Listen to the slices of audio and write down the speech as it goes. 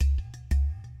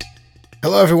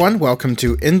Hello everyone, welcome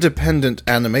to Independent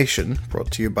Animation,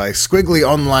 brought to you by Squiggly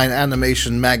Online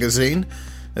Animation Magazine,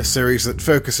 a series that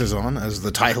focuses on, as the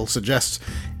title suggests,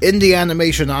 indie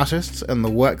animation artists and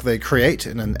the work they create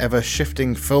in an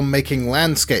ever-shifting filmmaking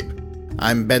landscape.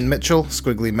 I'm Ben Mitchell,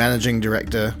 Squiggly Managing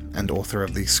Director and author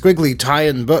of the Squiggly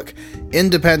tie-in book,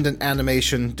 Independent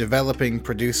Animation, Developing,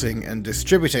 Producing, and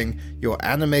Distributing Your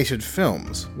Animated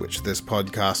Films, which this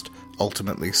podcast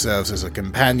ultimately serves as a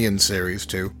companion series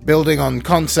to, building on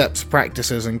concepts,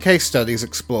 practices, and case studies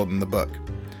explored in the book.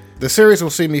 The series will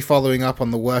see me following up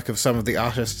on the work of some of the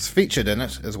artists featured in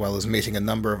it, as well as meeting a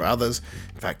number of others.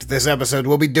 In fact, this episode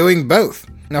will be doing both.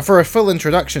 Now, for a full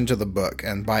introduction to the book,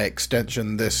 and by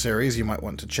extension this series, you might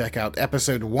want to check out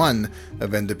episode 1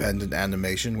 of Independent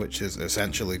Animation, which is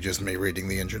essentially just me reading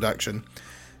the introduction.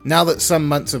 Now that some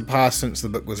months have passed since the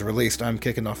book was released, I'm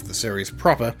kicking off the series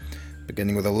proper,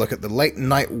 beginning with a look at the Late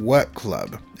Night Work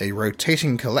Club, a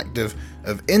rotating collective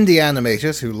of indie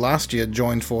animators who last year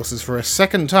joined forces for a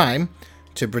second time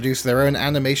to produce their own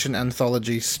animation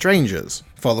anthology Strangers,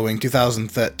 following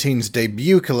 2013's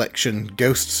debut collection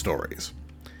Ghost Stories.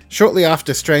 Shortly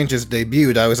after Strangers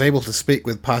debuted, I was able to speak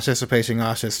with participating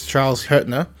artists Charles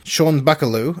Hurtner, Sean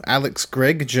Buckaloo, Alex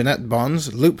Grigg, Jeanette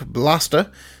Bonds, Loop Blaster,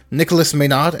 Nicholas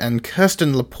Maynard, and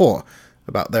Kirsten Lepore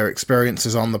about their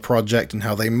experiences on the project and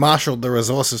how they marshaled the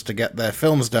resources to get their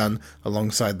films done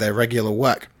alongside their regular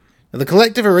work. Now, the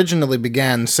collective originally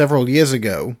began several years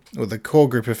ago with a core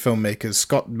group of filmmakers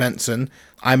Scott Benson,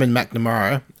 Iman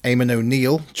McNamara, Eamon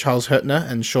O'Neill, Charles Hurtner,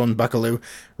 and Sean Buckaloo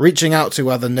reaching out to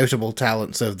other notable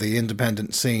talents of the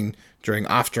independent scene during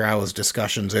after-hours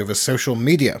discussions over social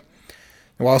media.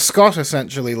 While Scott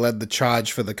essentially led the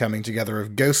charge for the coming together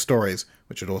of Ghost Stories,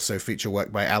 which would also feature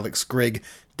work by Alex Grigg,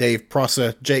 Dave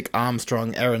Prosser, Jake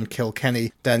Armstrong, Erin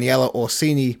Kilkenny, Daniela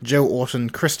Orsini, Joe Orton,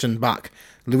 Kristen Bach,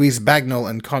 Louise Bagnall,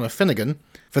 and Connor Finnegan,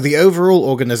 for the overall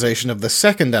organization of the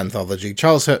second anthology,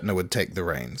 Charles Hurtner would take the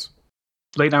reins.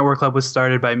 Late Night Work Club was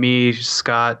started by me,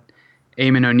 Scott,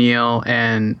 Eamon O'Neill,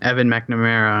 and Evan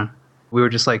McNamara. We were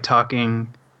just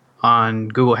talking on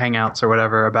Google Hangouts or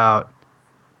whatever about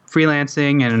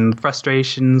freelancing and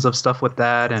frustrations of stuff with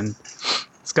that, and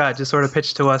Scott just sort of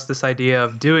pitched to us this idea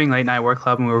of doing Late Night Work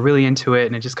Club, and we were really into it,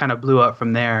 and it just kind of blew up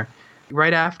from there.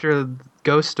 Right after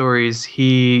Ghost Stories,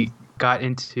 he got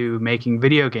into making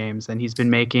video games, and he's been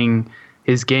making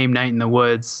his game Night in the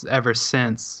Woods ever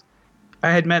since.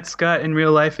 I had met Scott in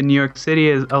real life in New York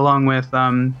City along with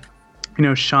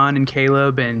Sean and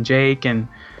Caleb and Jake, and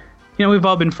we've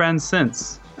all been friends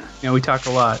since. We talk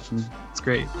a lot, and it's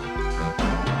great.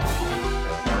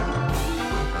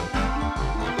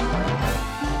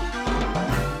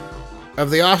 Of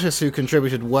the artists who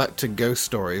contributed work to Ghost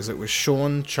Stories, it was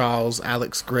Sean, Charles,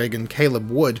 Alex Grigg, and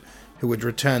Caleb Wood who would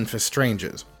return for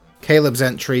Strangers. Caleb's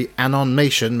entry,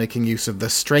 Anonmation, making use of the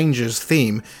Strangers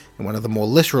theme in one of the more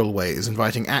literal ways,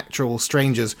 inviting actual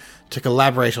strangers to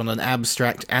collaborate on an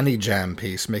abstract AniJam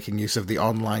piece, making use of the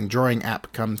online drawing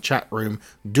app come chat room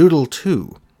Doodle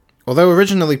 2. Although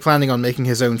originally planning on making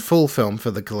his own full film for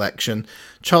the collection,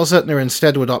 Charles Hurtner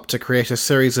instead would opt to create a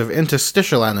series of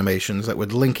interstitial animations that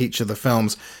would link each of the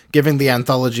films, giving the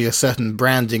anthology a certain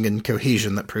branding and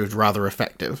cohesion that proved rather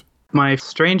effective. My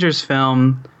Strangers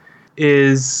film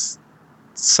is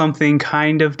something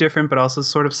kind of different, but also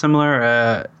sort of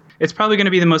similar. It's probably going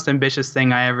to be the most ambitious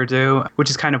thing I ever do, which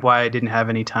is kind of why I didn't have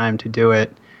any time to do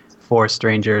it for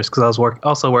Strangers, because I was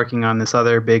also working on this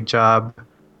other big job,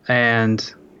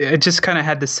 and it just kind of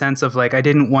had the sense of I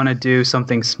didn't want to do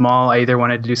something small. I either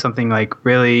wanted to do something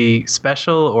really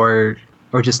special or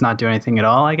just not do anything at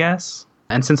all, I guess.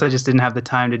 And since I just didn't have the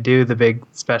time to do the big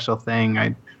special thing,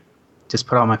 I just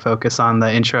put all my focus on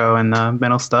the intro and the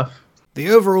middle stuff. The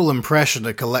overall impression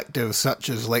a collective such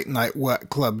as Late Night Work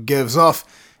Club gives off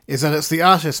is that it's the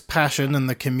artist's passion and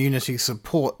the community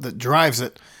support that drives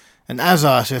it, and as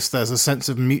artists there's a sense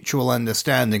of mutual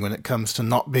understanding when it comes to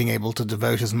not being able to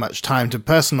devote as much time to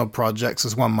personal projects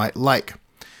as one might like.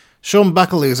 Sean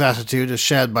Buckaloo's attitude is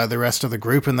shared by the rest of the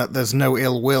group in that there's no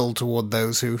ill will toward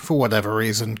those who, for whatever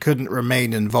reason, couldn't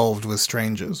remain involved with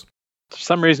Strangers. For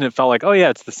some reason it felt like, oh yeah,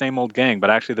 it's the same old gang, but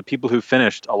actually the people who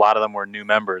finished, a lot of them were new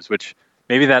members, which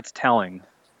maybe that's telling.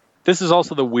 This is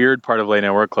also the weird part of Late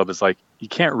Night Work Club, is you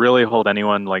can't really hold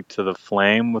anyone to the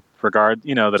flame with regard,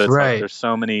 that it's right. There's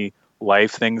so many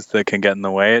life things that can get in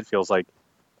the way. It feels like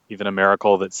even a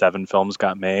miracle that 7 films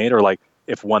got made, or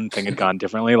if one thing had gone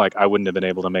differently, I wouldn't have been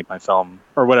able to make my film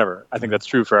or whatever. I think that's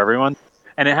true for everyone.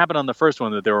 And it happened on the first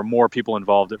one that there were more people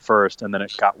involved at first, and then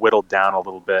it got whittled down a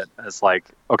little bit as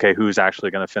okay, who's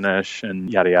actually going to finish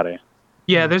and yada yada.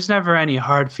 Yeah, there's never any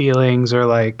hard feelings or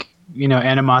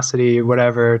animosity or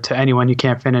whatever to anyone you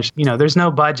can't finish. There's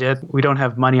no budget. We don't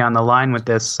have money on the line with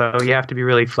this. So you have to be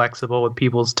really flexible with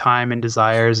people's time and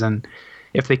desires. And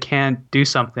if they can't do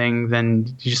something, then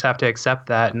you just have to accept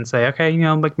that and say, okay,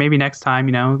 like maybe next time,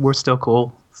 we're still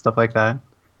cool. Stuff like that.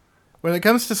 When it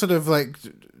comes to sort of like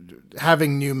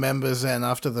having new members in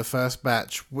after the first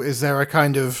batch, is there a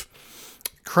kind of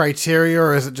criteria,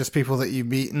 or is it just people that you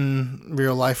meet in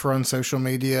real life or on social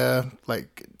media?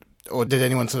 Like, or did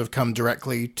anyone sort of come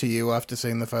directly to you after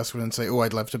seeing the first one and say, "Oh,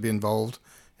 I'd love to be involved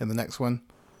in the next one"?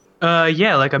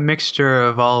 Yeah, like a mixture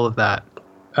of all of that.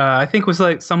 I think was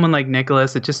like someone like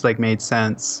Nicholas. It just like made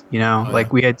sense,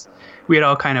 Like we had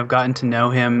all kind of gotten to know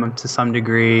him to some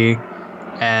degree,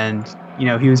 and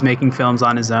he was making films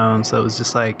on his own, so it was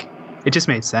just like it just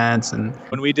made sense. And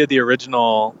when we did the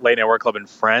original Late Night Work Club and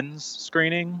Friends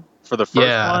screening for the first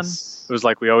one, it was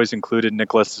like we always included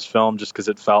Nicholas's film just because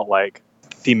it felt like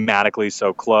thematically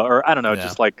so close, or I don't know,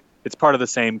 just like it's part of the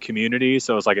same community,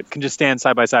 so it's like it can just stand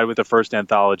side by side with the first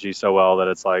anthology so well that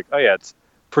it's like, oh yeah, it's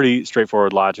pretty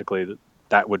straightforward logically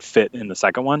that would fit in the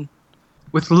second one.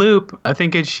 With Loop, I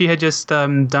think she had just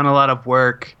done a lot of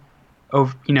work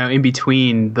over, in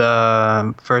between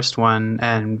the first one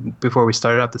and before we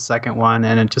started up the second one,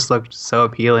 and it just looked so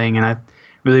appealing, and I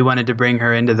really wanted to bring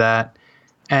her into that.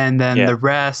 And then the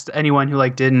rest, anyone who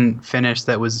like didn't finish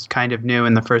that was kind of new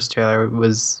in the first trailer,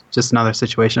 was just another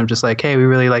situation of just like, hey, we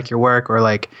really like your work, or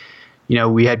like,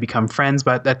 we had become friends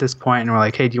but at this point, and we're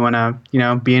like, hey, do you want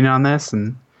to, be in on this?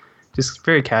 And just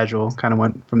very casual, kind of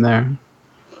went from there.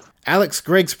 Alex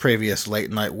Gregg's previous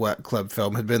Late Night Work Club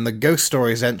film had been the Ghost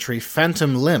Stories entry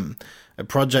Phantom Limb, a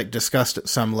project discussed at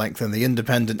some length in the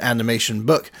Independent Animation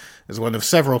Book as one of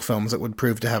several films that would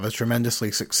prove to have a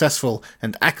tremendously successful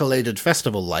and accoladed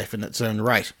festival life in its own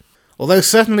right. Although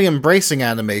certainly embracing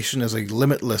animation as a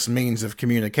limitless means of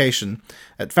communication,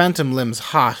 at Phantom Limb's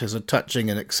heart is a touching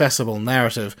and accessible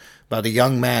narrative about a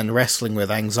young man wrestling with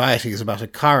anxieties about a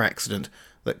car accident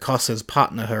that costs his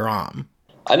partner her arm.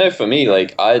 I know for me,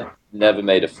 like, I'd never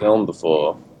made a film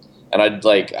before, and I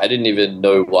didn't even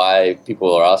know why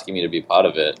people are asking me to be part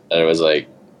of it. And it was like,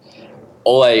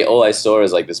 all I saw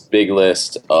is like this big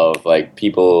list of like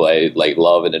people I like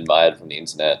love and admired from the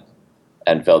internet,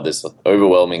 and felt this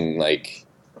overwhelming like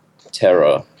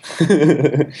terror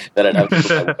that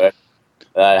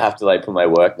I'd have to put my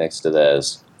work next to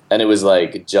theirs. And it was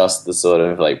like just the sort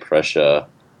of like pressure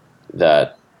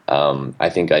that I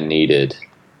think I needed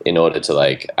in order to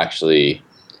like actually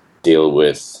deal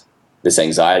with this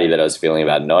anxiety that I was feeling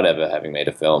about not ever having made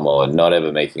a film or not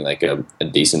ever making like a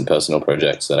decent personal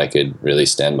project that I could really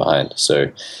stand behind.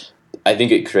 So I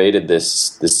think it created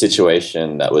this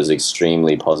situation that was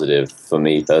extremely positive for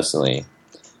me personally.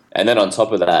 And then on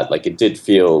top of that, like it did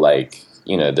feel like,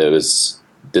 there was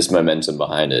this momentum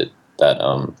behind it that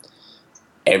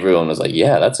everyone was like,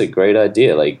 yeah, that's a great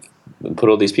idea. Like, put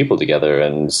all these people together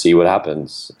and see what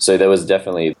happens. So there was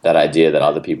definitely that idea that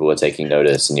other people were taking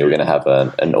notice and you were going to have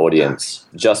an audience,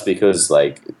 just because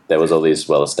like there was all these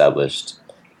well-established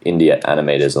indie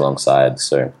animators alongside.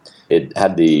 So it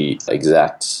had the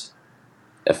exact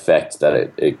effect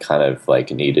that it kind of like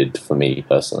needed for me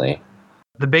personally.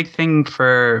 The big thing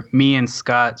for me and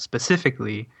Scott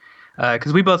specifically,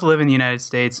 because we both live in the United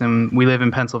States and we live in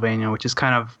Pennsylvania, which is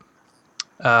kind of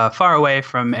far away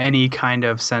from any kind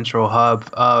of central hub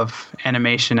of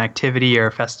animation activity or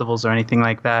festivals or anything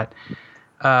like that.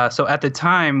 So at the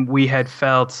time, we had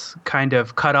felt kind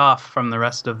of cut off from the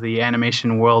rest of the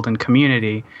animation world and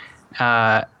community.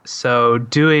 So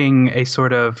doing a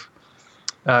sort of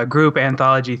group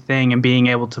anthology thing and being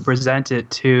able to present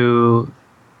it to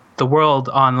the world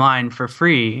online for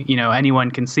free,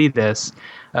 anyone can see this,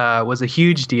 was a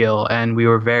huge deal. And we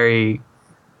were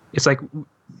it's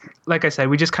like I said,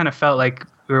 we just kind of felt like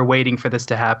we were waiting for this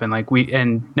to happen.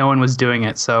 And no one was doing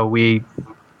it. So we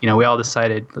all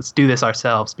decided, let's do this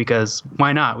ourselves, because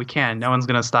why not? We can. No one's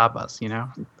going to stop us,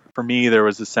 For me, there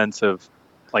was a sense of,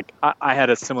 like, I had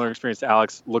a similar experience to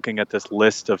Alex looking at this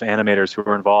list of animators who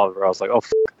were involved, where I was like, oh,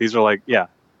 these are like,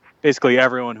 basically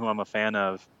everyone who I'm a fan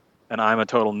of, and I'm a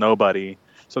total nobody.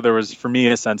 So there was, for me,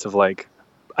 a sense of like,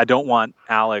 I don't want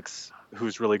Alex,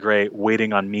 who's really great,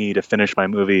 waiting on me to finish my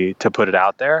movie to put it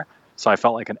out there. So I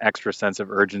felt like an extra sense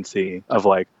of urgency of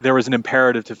like, there was an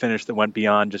imperative to finish that went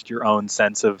beyond just your own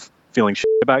sense of feeling shit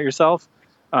about yourself,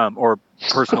 or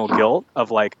personal guilt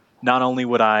of like, not only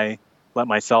would I let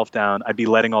myself down, I'd be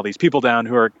letting all these people down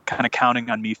who are kind of counting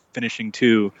on me finishing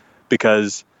too,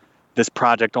 because this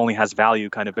project only has value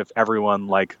kind of if everyone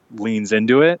like leans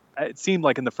into it. It seemed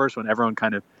like in the first one, everyone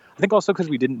kind of, I think also because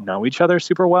we didn't know each other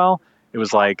super well, it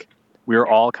was like, we were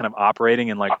all kind of operating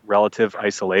in like relative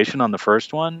isolation on the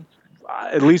first one.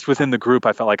 At least within the group,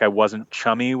 I felt like I wasn't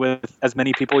chummy with as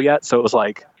many people yet. So it was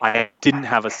like I didn't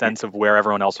have a sense of where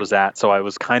everyone else was at. So I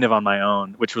was kind of on my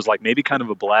own, which was like maybe kind of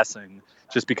a blessing,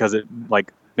 just because it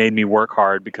like made me work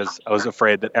hard, because I was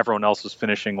afraid that everyone else was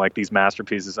finishing like these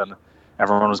masterpieces and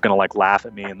everyone was going to like laugh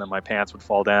at me, and then my pants would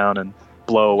fall down and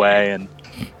blow away, and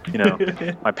you know,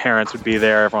 my parents would be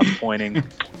there, everyone's pointing.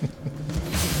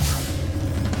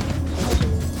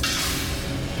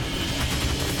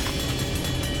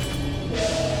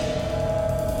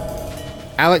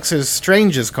 Alex's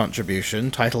Strangers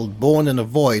contribution, titled Born in a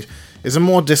Void, is a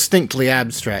more distinctly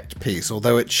abstract piece,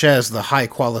 although it shares the high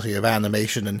quality of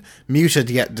animation and muted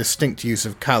yet distinct use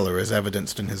of colour as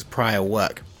evidenced in his prior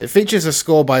work. It features a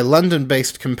score by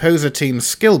London-based composer team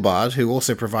Skillbard, who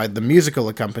also provide the musical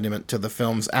accompaniment to the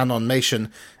films Anonmation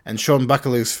and Sean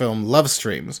Buckalew's film Love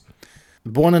Streams.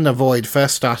 Born in a Void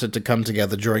first started to come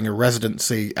together during a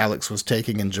residency Alex was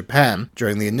taking in Japan,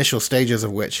 during the initial stages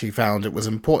of which he found it was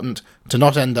important to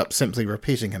not end up simply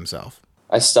repeating himself.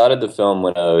 I started the film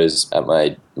when I was at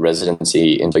my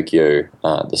residency in Tokyo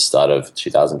at the start of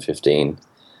 2015.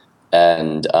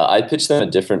 And I pitched them a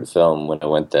different film when I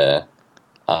went there.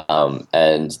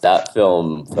 And that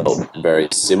film felt very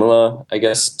similar, I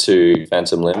guess, to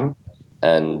Phantom Limb.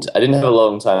 And I didn't have a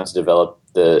long time to develop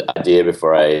the idea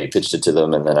before I pitched it to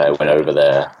them, and then I went over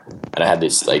there and I had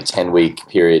this like 10-week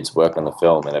period to work on the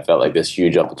film, and I felt like this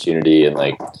huge opportunity, and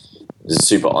like was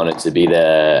super honored to be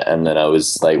there. And then I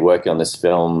was like working on this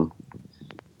film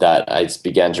that I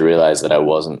began to realize that I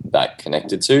wasn't that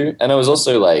connected to, and I was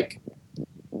also like,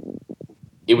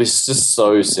 it was just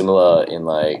so similar in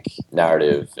like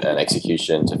narrative and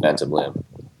execution to Phantom Limb.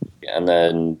 And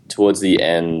then towards the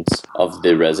end of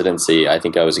the residency, I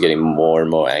think I was getting more and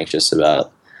more anxious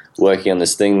about working on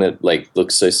this thing that like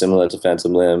looks so similar to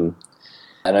Phantom Limb.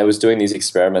 And I was doing these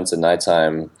experiments at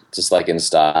nighttime, just like in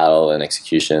style and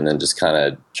execution, and just kind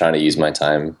of trying to use my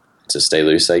time to stay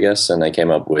loose, I guess. And I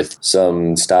came up with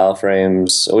some style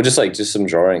frames, or just some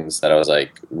drawings that I was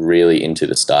like really into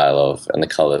the style of, and the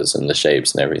colors and the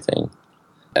shapes and everything.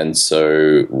 And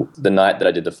so the night that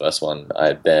I did the first one,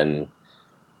 I then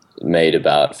made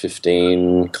about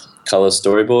 15 color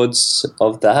storyboards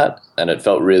of that, and it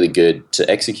felt really good to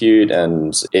execute,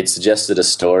 and it suggested a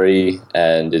story,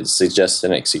 and it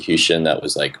suggested an execution that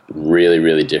was like really,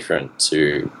 really different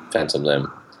to Phantom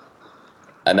Limb.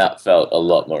 And that felt a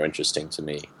lot more interesting to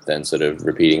me than sort of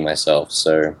repeating myself.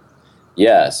 So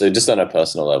yeah, so just on a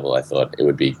personal level, I thought it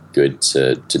would be good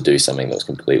to do something that was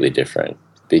completely different.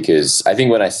 Because I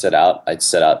think when I'd set out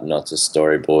not to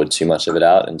storyboard too much of it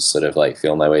out and sort of like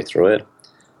feel my way through it.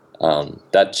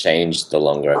 That changed the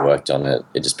longer I worked on it.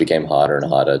 It just became harder and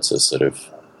harder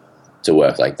to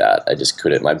work like that. I just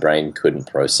couldn't, my brain couldn't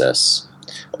process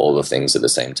all the things at the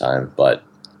same time. But,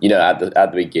 you know, at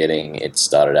the beginning, it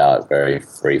started out very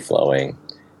free-flowing.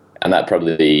 And that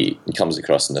probably comes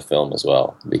across in the film as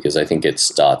well, because I think it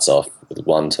starts off with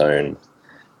one tone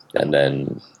and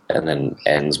then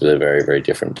ends with a very, very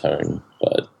different tone.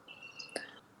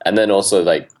 And then also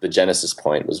like the genesis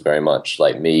point was very much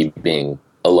like me being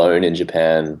alone in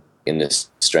Japan in this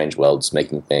strange world,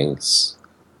 making things,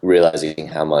 realizing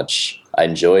how much I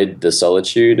enjoyed the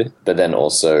solitude, but then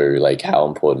also like how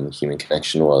important human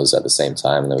connection was at the same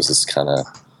time. And there was this kind of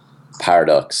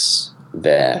paradox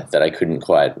there that I couldn't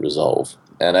quite resolve.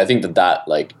 And I think that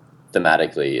like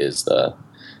thematically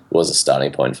was a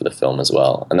starting point for the film as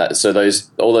well. And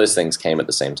all those things came at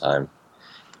the same time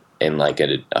in like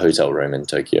a hotel room in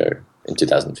Tokyo in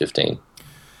 2015.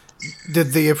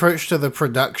 Did the approach to the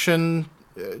production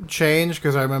change?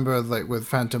 Because I remember like with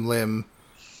Phantom Limb,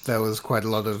 there was quite a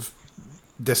lot of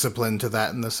discipline to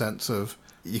that, in the sense of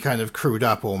you kind of crewed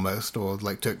up almost, or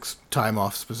like took time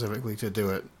off specifically to do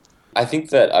it. I think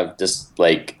that I've just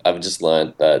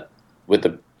learned that with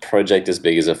a project as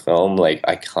big as a film, like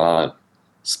I can't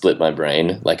split my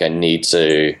brain. Like I need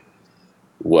to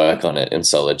work on it in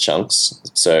solid chunks.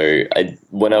 So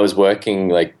when I was working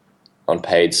like on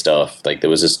paid stuff, like there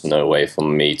was just no way for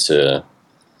me to,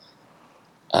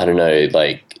 I don't know,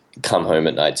 like come home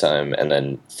at nighttime and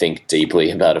then think deeply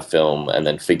about a film and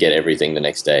then forget everything the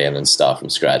next day and then start from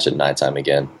scratch at nighttime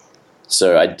again.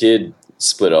 So I did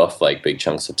split off like big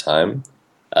chunks of time,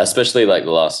 especially like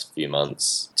the last few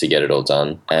months, to get it all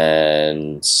done.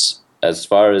 And as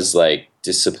far as like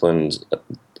disciplined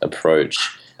approach,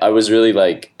 I was really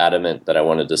like adamant that I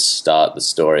wanted to start the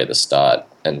story at the start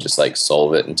and just like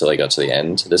solve it until I got to the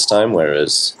end this time,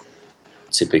 whereas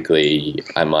typically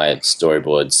I might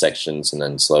storyboard sections and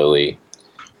then slowly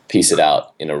piece it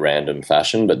out in a random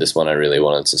fashion. But this one I really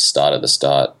wanted to start at the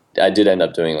start I did end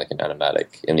up doing like an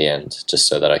animatic in the end, just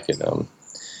so that I could just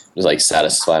like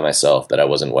satisfy myself that I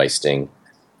wasn't wasting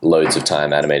loads of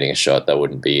time animating a shot that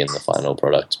wouldn't be in the final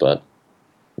product. But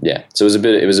yeah, so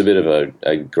it was a bit of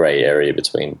a gray area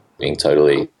between being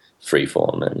totally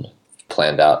freeform and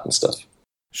planned out and stuff.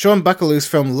 Sean Buckaloo's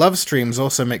film Love Streams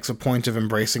also makes a point of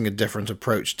embracing a different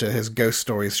approach to his Ghost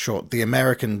Stories short The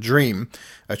American Dream,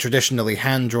 a traditionally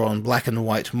hand-drawn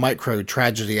black-and-white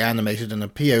micro-tragedy animated in a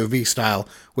POV style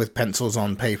with pencils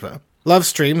on paper. Love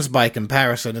Streams, by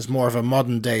comparison, is more of a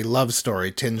modern-day love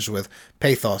story tinged with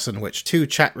pathos in which two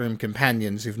chatroom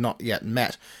companions who've not yet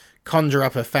met conjure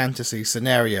up a fantasy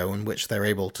scenario in which they're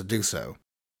able to do so.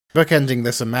 Bookending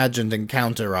this imagined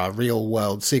encounter are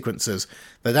real-world sequences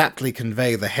that aptly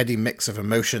convey the heady mix of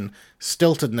emotion,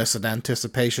 stiltedness, and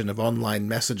anticipation of online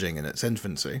messaging in its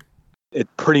infancy. It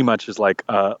pretty much is like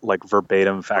a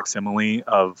verbatim facsimile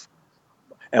of,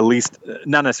 at least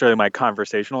not necessarily my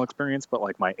conversational experience, but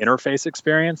like my interface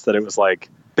experience, that it was like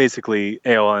basically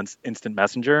AOL Instant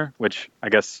Messenger, which I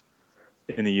guess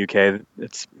in the UK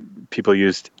it's people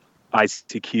used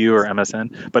ICQ or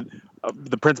MSN, but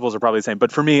the principles are probably the same.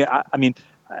 But for me, I mean,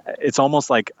 it's almost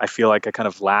like I feel like I kind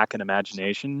of lack an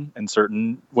imagination in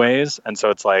certain ways. And so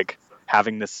it's like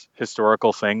having this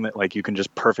historical thing that like you can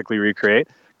just perfectly recreate.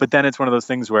 But then it's one of those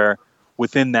things where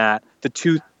within that, the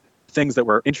two things that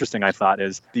were interesting, I thought,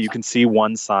 is that you can see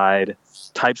one side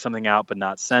type something out but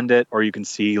not send it, or you can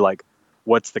see like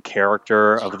what's the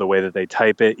character of the way that they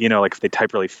type it. You know, like if they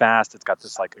type really fast, it's got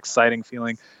this like exciting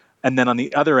feeling. And then on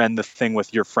the other end, the thing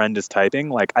with your friend is typing,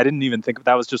 like I didn't even think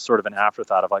that was just sort of an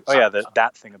afterthought of like, oh yeah,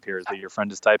 that thing appears, that your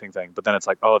friend is typing thing. But then it's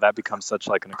like, oh, that becomes such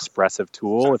like an expressive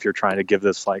tool if you're trying to give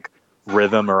this like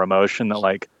rhythm or emotion that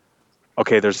like,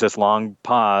 okay, there's this long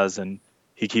pause and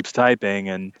he keeps typing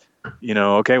and, you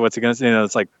know, okay, what's he going to say? You know,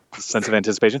 it's like a sense of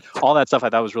anticipation. All that stuff I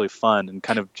thought was really fun and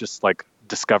kind of just like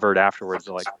discovered afterwards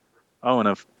that like, oh, in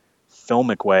a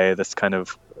filmic way, this kind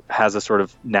of has a sort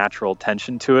of natural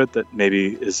tension to it that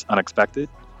maybe is unexpected.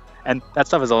 And that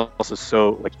stuff is also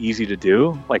so like easy to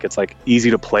do. Like it's like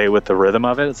easy to play with the rhythm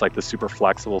of it. It's like the super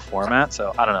flexible format.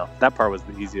 So I don't know. That part was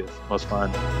the easiest, most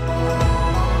fun.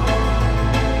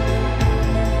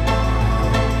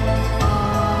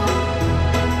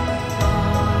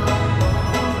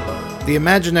 The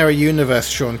imaginary universe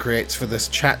Sean creates for this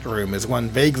chat room is one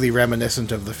vaguely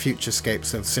reminiscent of the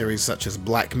futurescapes of series such as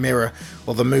Black Mirror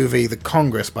or the movie The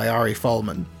Congress by Ari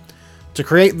Folman. To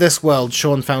create this world,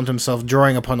 Sean found himself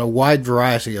drawing upon a wide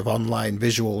variety of online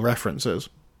visual references.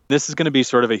 This is going to be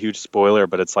sort of a huge spoiler,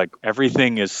 but it's like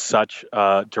everything is such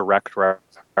a direct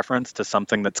reference to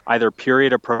something that's either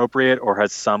period appropriate or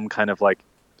has some kind of like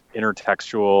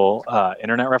intertextual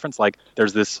internet reference. Like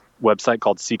there's this website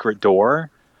called Secret Door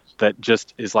that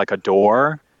just is like a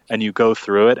door and you go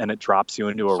through it and it drops you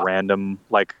into a random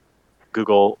like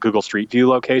Google Street View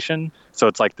location. So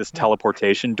it's like this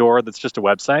teleportation door that's just a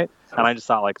website. And I just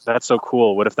thought like, that's so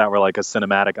cool. What if that were like a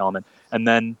cinematic element? And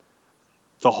then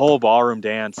the whole ballroom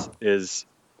dance is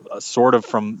sort of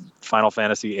from Final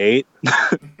Fantasy VIII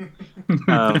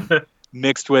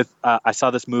mixed with, I saw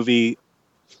this movie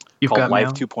called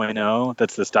Life 2.0.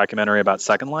 That's this documentary about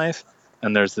Second Life.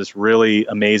 And there's this really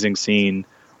amazing scene.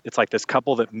 It's like this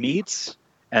couple that meets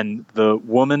and the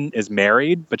woman is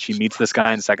married, but she meets this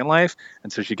guy in Second Life.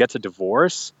 And so she gets a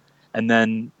divorce and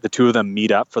then the two of them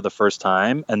meet up for the first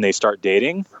time and they start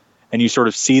dating and you sort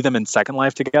of see them in Second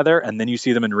Life together. And then you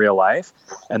see them in real life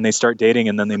and they start dating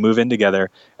and then they move in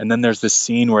together. And then there's this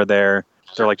scene where they're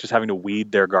like just having to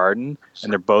weed their garden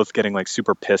and they're both getting like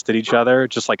super pissed at each other,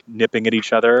 just like nipping at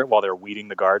each other while they're weeding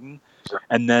the garden.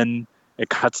 And then it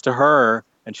cuts to her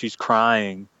and she's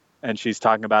crying. And she's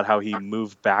talking about how he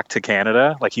moved back to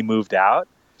Canada, like he moved out.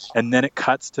 And then it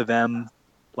cuts to them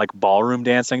like ballroom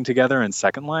dancing together in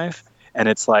Second Life. And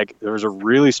it's like, there was a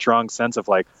really strong sense of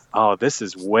like, oh, this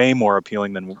is way more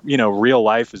appealing than, you know, real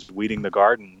life is weeding the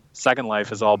garden. Second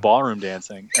Life is all ballroom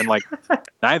dancing. And like,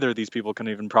 neither of these people can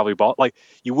even probably like,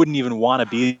 you wouldn't even want to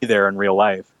be there in real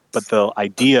life. But the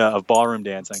idea of ballroom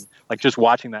dancing, like just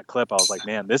watching that clip, I was like,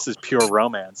 man, this is pure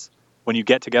romance. When you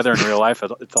get together in real life,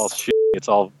 it's all shit. It's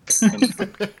all,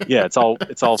 yeah, it's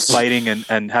all fighting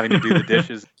and having to do the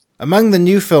dishes. Among the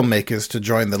new filmmakers to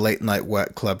join the Late Night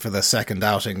Work Club for their second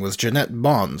outing was Jeanette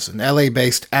Bonds, an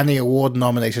LA-based Annie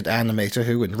Award-nominated animator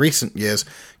who, in recent years,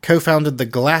 co-founded the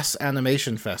Glass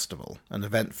Animation Festival, an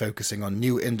event focusing on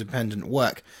new independent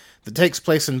work that takes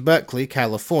place in Berkeley,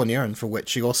 California, and for which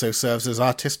she also serves as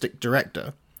artistic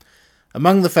director.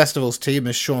 Among the festival's team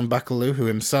is Sean Buckaloo, who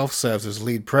himself serves as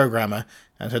lead programmer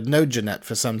and had known Jeanette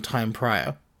for some time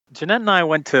prior. Jeanette and I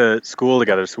went to school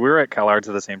together, so we were at CalArts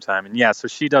at the same time. And yeah, so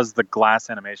she does the Glass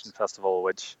Animation Festival,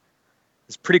 which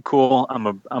is pretty cool.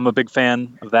 I'm a big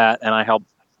fan of that, and I help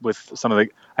with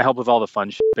all the fun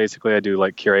shit. Basically, I do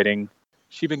like curating.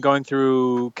 She'd been going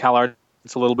through CalArts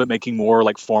a little bit, making more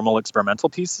like formal experimental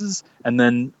pieces, and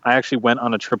then I actually went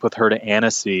on a trip with her to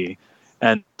Annecy,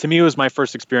 and to me it was my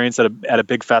first experience at a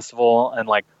big festival, and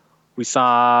like we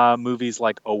saw movies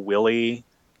like Oh Willie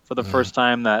for the first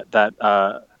time,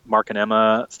 that Mark and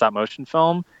Emma stop motion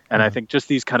film. And I think just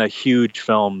these kind of huge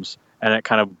films, and it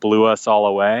kind of blew us all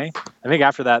away. I think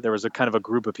after that, there was a kind of a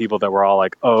group of people that were all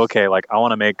like, oh, okay, like I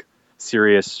want to make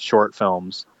serious short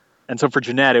films. And so for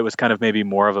Jeanette, it was kind of maybe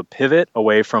more of a pivot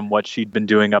away from what she'd been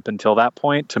doing up until that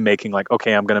point to making like,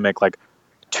 okay, I'm going to make like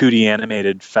 2D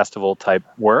animated festival type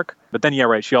work. But then, yeah,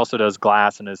 right, she also does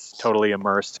Glass and is totally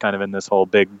immersed kind of in this whole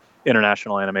big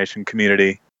international animation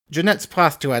community. Jeanette's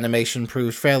path to animation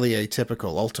proved fairly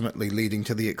atypical, ultimately leading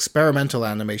to the experimental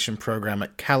animation program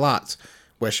at CalArts,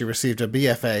 where she received a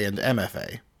BFA and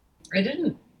MFA. I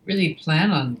didn't really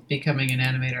plan on becoming an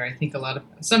animator. I think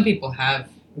some people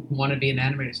want to be an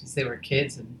animator since they were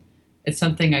kids, and it's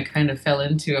something I kind of fell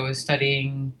into. I was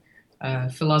studying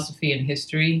philosophy and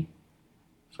history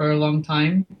for a long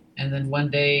time, and then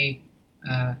one day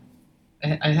I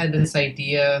had this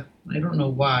idea. I don't know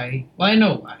why. Well, I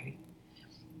know why.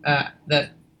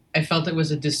 That I felt it was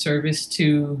a disservice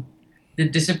to the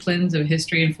disciplines of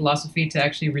history and philosophy to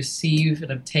actually receive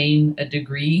and obtain a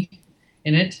degree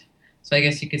in it. So I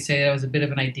guess you could say I was a bit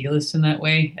of an idealist in that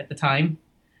way at the time.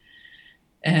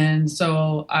 And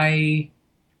so I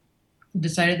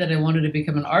decided that I wanted to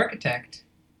become an architect.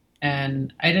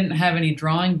 And I didn't have any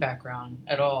drawing background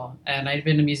at all. And I'd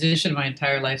been a musician my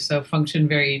entire life, so functioned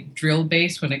very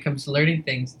drill-based when it comes to learning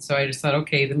things. So I just thought,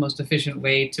 okay, the most efficient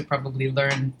way to probably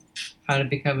learn how to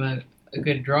become a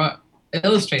good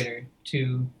illustrator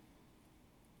to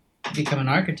become an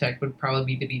architect would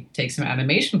probably be to take some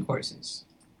animation courses.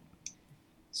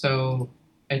 So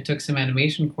I took some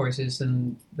animation courses,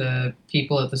 and the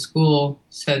people at the school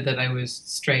said that I was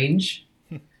strange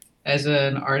as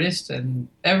an artist, and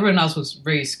everyone else was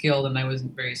very skilled and I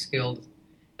wasn't very skilled.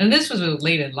 And this was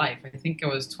late in life. I think I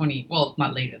was 20, well,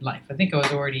 not late in life. I think I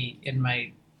was already in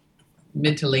my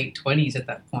mid to late 20s at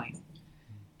that point.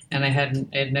 And I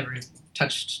had never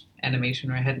touched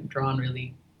animation, or I hadn't drawn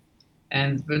really.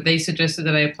 But they suggested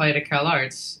that I apply to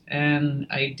CalArts, and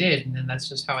I did. And then that's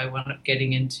just how I wound up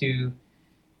getting into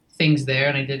things there.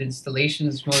 And I did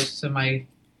installations most of my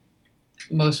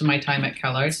time at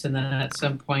CalArts, and then at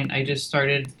some point I just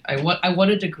started. I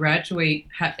wanted to graduate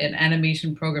an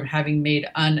animation program having made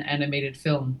unanimated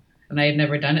film, and I had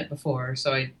never done it before.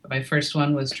 So my first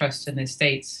one was Trusts and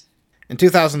Estates. In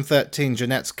 2013,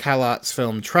 Jeanette's CalArts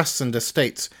film Trusts and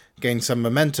Estates gained some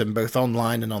momentum both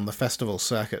online and on the festival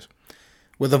circuit.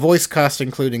 With a voice cast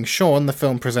including Sean, the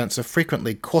film presents a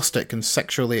frequently caustic and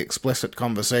sexually explicit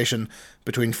conversation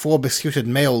between four besuited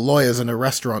male lawyers in a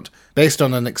restaurant, based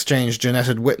on an exchange Jeanette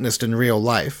had witnessed in real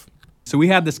life. So we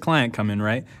had this client come in,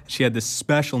 right? She had this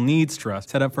special needs trust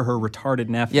set up for her retarded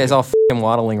nephew. Yeah, he's all f***ing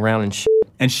waddling around and shit.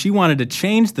 And she wanted to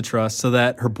change the trust so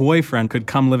that her boyfriend could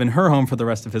come live in her home for the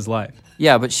rest of his life.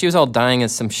 Yeah, but she was all dying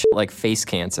of some shit like face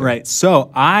cancer. Right,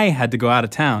 so I had to go out of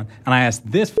town, and I asked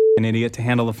this f***ing idiot to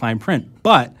handle the fine print.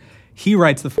 But he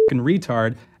writes the f***ing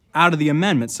retard out of the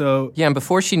amendment, so... Yeah, and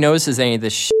before she notices any of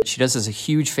this shit, she does us a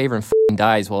huge favor and f***ing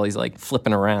dies while he's like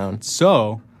flipping around.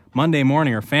 So, Monday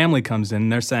morning, her family comes in,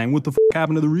 and they're saying, what the f***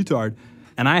 happened to the retard?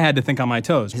 And I had to think on my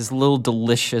toes. His little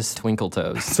delicious twinkle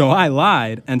toes. So I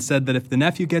lied and said that if the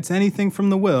nephew gets anything from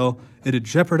the will, it'd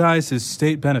jeopardize his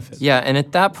state benefits. Yeah, and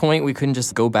at that point, we couldn't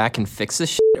just go back and fix this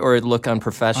shit, or it'd look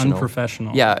unprofessional.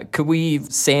 Unprofessional. Yeah, could we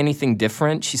say anything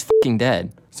different? She's f***ing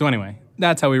dead. So anyway,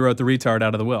 that's how we wrote the retard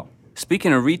out of the will.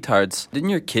 Speaking of retards, didn't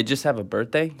your kid just have a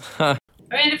birthday? I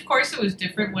mean, of course it was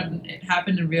different when it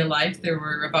happened in real life. There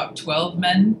were about 12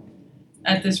 men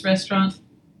at this restaurant.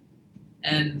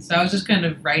 And so I was just kind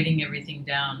of writing everything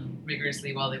down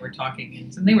rigorously while they were talking.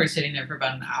 And they were sitting there for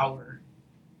about an hour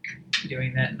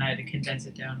doing that, and I had to condense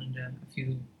it down into a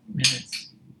few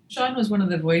minutes. Sean was one of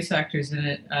the voice actors in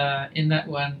it, in that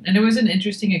one. And it was an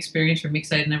interesting experience for me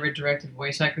because I had never directed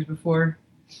voice actors before.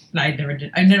 And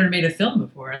I never made a film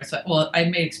before. So, I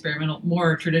made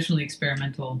more traditionally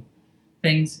experimental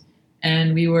things.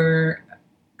 And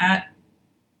I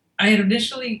had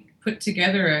initially put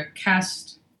together a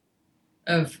cast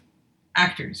of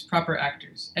actors, proper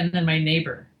actors. And then my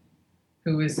neighbor,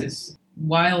 who was this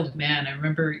wild man. I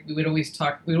remember we would always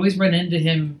run into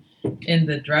him in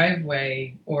the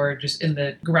driveway or just in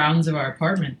the grounds of our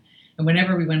apartment. And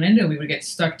whenever we went into him, we would get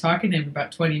stuck talking to him for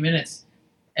about 20 minutes.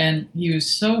 And he was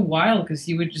so wild because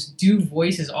he would just do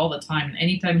voices all the time. And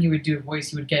anytime he would do a voice,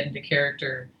 he would get into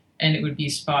character and it would be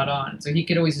spot on. So he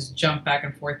could always just jump back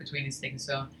and forth between these things.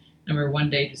 So I remember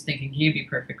one day just thinking he'd be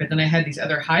perfect. But then I had these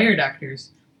other hired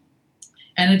actors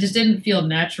and it just didn't feel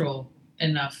natural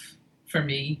enough for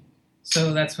me.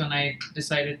 So that's when I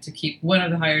decided to keep one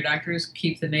of the hired actors,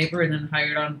 keep the neighbor, and then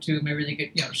hired on to my really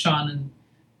good, Sean and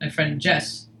my friend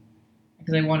Jess,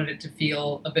 because I wanted it to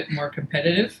feel a bit more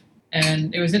competitive.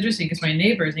 And it was interesting because my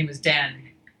neighbor, his name was Dan.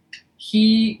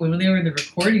 When they were in the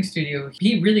recording studio,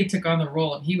 he really took on the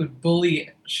role and he would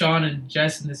bully Sean and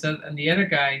Jess and the other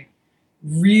guy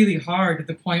really hard to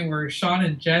the point where Sean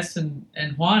and Jess and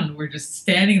Juan were just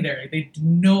standing there. They had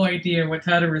no idea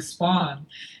how to respond.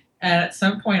 And at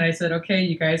some point I said, okay,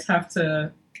 you guys got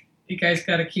to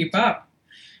keep up.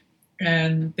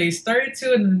 And they started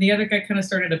to, and then the other guy kind of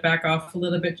started to back off a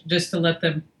little bit just to let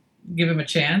them give him a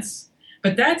chance.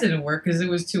 But that didn't work because it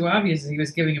was too obvious he was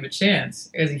giving him a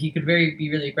chance, as he could be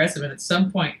really aggressive. And at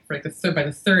some point, for like by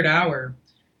the third hour,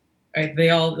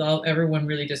 everyone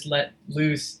really just let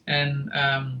loose, and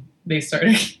they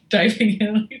started diving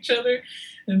in on each other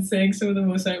and saying some of the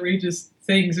most outrageous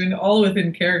things, and all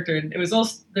within character. And it was all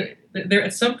there.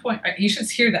 At some point, you should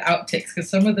hear the outtakes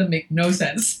because some of them make no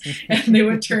sense, and they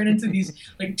would turn into these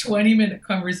like 20-minute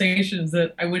conversations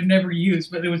that I would never use,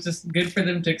 but it was just good for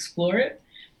them to explore it.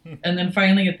 And then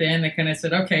finally at the end, I kind of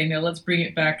said, okay, now let's bring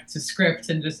it back to script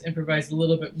and just improvise a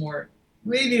little bit more,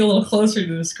 maybe a little closer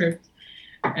to the script.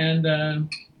 And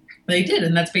they did,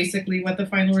 and that's basically what the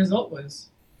final result was.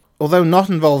 Although not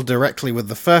involved directly with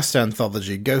the first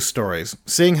anthology, Ghost Stories,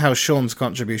 seeing how Sean's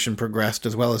contribution progressed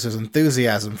as well as his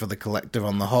enthusiasm for the collective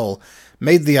on the whole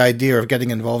made the idea of getting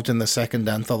involved in the second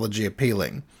anthology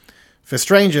appealing. For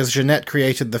Strangers, Jennette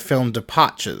created the film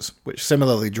Departures, which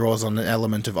similarly draws on an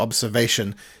element of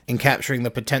observation in capturing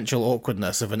the potential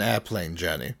awkwardness of an airplane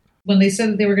journey. When they said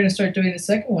that they were going to start doing the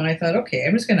second one, I thought, okay,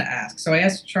 I'm just going to ask. So I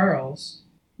asked Charles,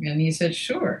 and he said,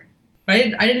 sure. But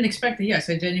I didn't expect a yes.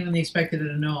 I genuinely expected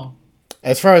a no.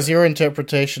 As far as your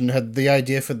interpretation, had the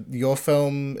idea for your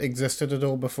film existed at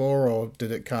all before, or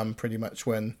did it come pretty much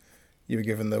when you were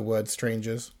given the word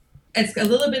Strangers? It's a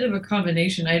little bit of a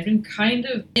combination. I'd been kind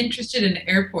of interested in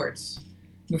airports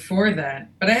before that,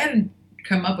 but I hadn't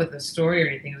come up with a story or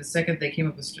anything. The second they came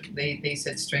up with, they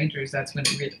said Strangers, that's when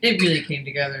it really came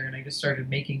together, and I just started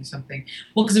making something.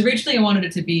 Well, because originally I wanted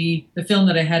it to be the film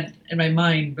that I had in my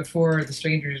mind before the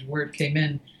Strangers word came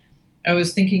in. I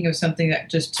was thinking of something that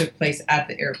just took place at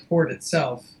the airport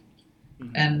itself,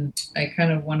 and I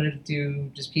kind of wanted to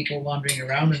do just people wandering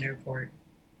around an airport.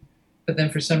 But then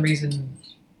for some reason,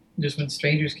 just when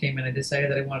Strangers came in, I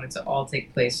decided that I wanted it to all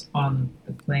take place on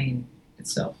the plane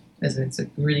itself, as it's a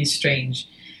really strange,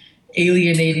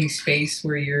 alienating space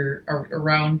where you're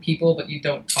around people, but you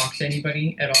don't talk to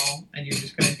anybody at all, and you're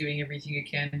just kind of doing everything you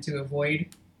can to avoid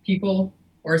people,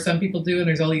 or some people do, and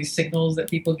there's all these signals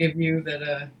that people give you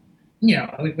that,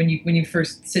 when you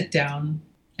first sit down,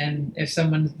 and if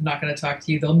someone's not going to talk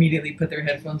to you, they'll immediately put their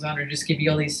headphones on or just give you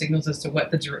all these signals as to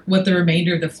what the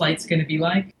remainder of the flight's going to be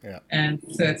like. Yeah. And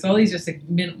so it's all these just like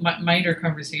minor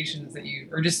conversations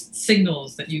or just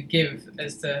signals that you give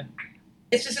as to.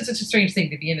 It's just such a strange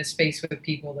thing to be in a space with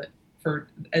people that for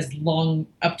as long,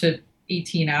 up to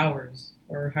 18 hours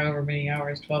or however many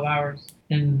hours, 12 hours,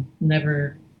 and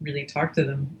never really talk to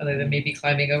them other than maybe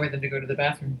climbing over them to go to the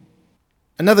bathroom.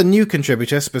 Another new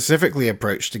contributor specifically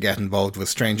approached to get involved with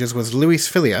Strangers was Luis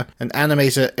Filia, an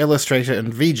animator, illustrator,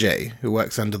 and VJ who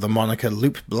works under the moniker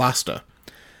Loop Blaster.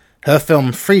 Her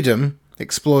film Freedom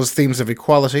explores themes of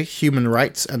equality, human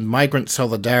rights, and migrant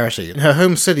solidarity in her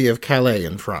home city of Calais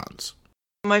in France.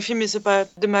 My film is about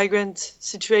the migrant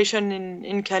situation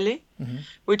in Calais,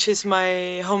 which is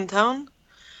my hometown.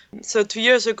 So 2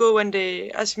 years ago when they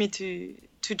asked me to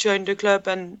join the club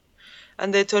and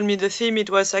they told me the theme,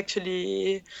 it was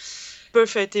actually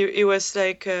perfect. It was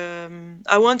like,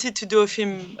 I wanted to do a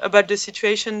film about the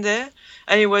situation there,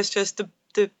 and it was just the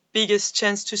biggest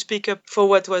chance to speak up for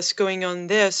what was going on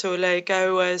there. So like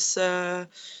I was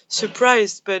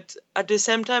surprised, but at the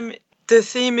same time, the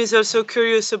theme is also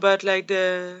curious about like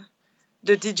the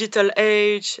digital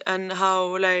age and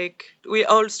how like we're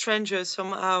all strangers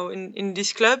somehow in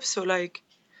this club. So like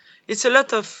it's a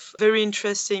lot of very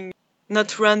interesting,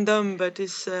 not random, but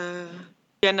it's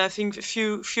and I think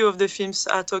few of the films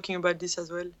are talking about this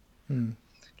as well,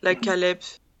 like Caleb.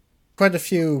 Quite a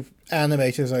few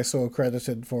animators I saw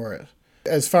credited for it.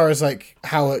 As far as like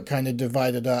how it kind of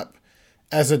divided up,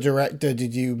 as a director,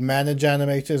 did you manage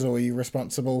animators or were you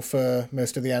responsible for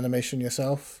most of the animation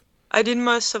yourself? I did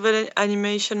most of the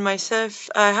animation myself.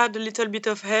 I had a little bit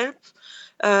of help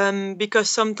because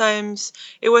sometimes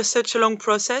it was such a long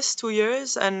process, 2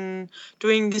 years, and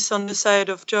doing this on the side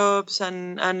of jobs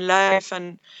and life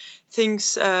and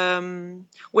things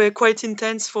were quite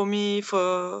intense for me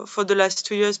for the last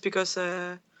 2 years because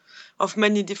of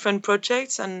many different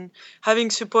projects, and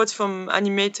having support from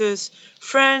animators,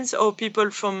 friends, or people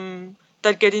from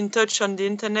that get in touch on the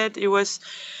internet, it was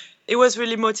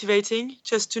really motivating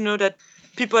just to know that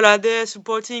people are there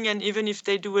supporting, and even if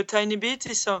they do a tiny bit,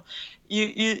 so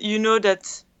you know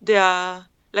that they are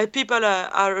like people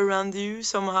are around you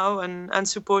somehow and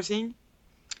supporting.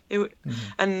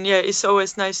 And yeah, it's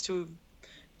always nice to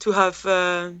have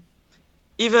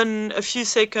even a few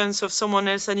seconds of someone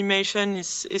else's animation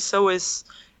is always,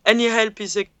 any help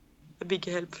is a big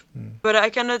help. But I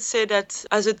cannot say that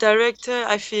as a director,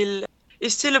 I feel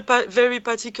it's still a very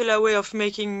particular way of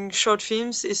making short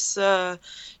films. Is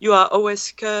you are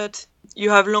always cut, you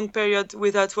have long period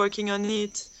without working on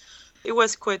it. It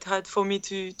was quite hard for me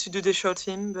to do the short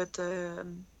film, but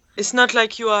it's not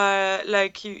like you are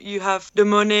like you have the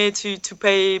money to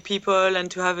pay people and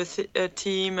to have a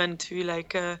team and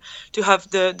to have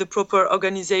the proper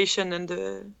organization,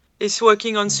 and it's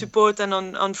working on support and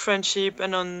on friendship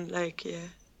and on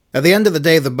At the end of the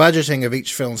day, the budgeting of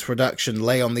each film's production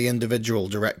lay on the individual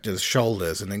director's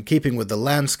shoulders, and in keeping with the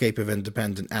landscape of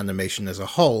independent animation as a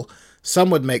whole, some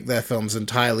would make their films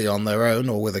entirely on their own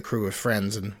or with a crew of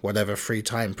friends in whatever free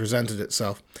time presented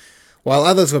itself, while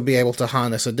others would be able to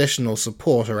harness additional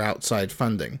support or outside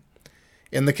funding.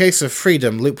 In the case of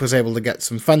Freedom, Loop was able to get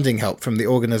some funding help from the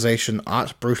organisation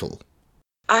Art Brutal.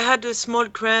 I had a small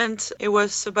grant. It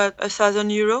was about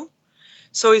 €1,000.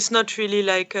 So it's not really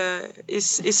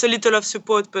it's a little of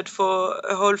support, but for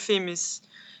a whole film is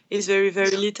very,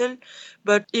 very little.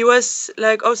 But it was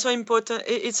also important.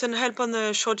 It's an help on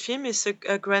a short film. It's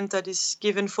a grant that is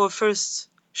given for first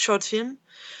short film.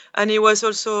 And it was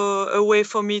also a way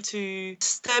for me to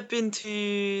step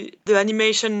into the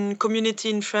animation community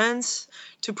in France,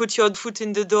 to put your foot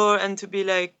in the door and to be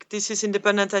like, this is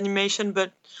independent animation,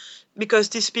 but because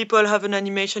these people have an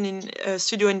animation in a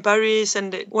studio in Paris,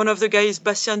 and one of the guys is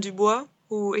Bastien Dubois,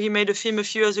 he made a film a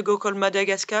few years ago called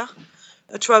Madagascar,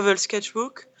 a travel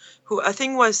sketchbook, who I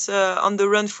think was on the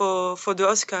run for the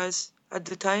Oscars at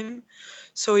the time.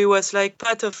 So he was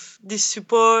part of this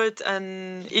support,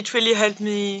 and it really helped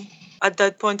me. At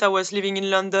that point, I was living in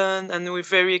London and with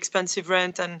very expensive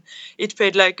rent, and it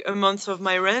paid a month of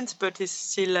my rent, but it's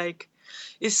still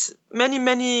it's many,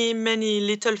 many, many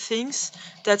little things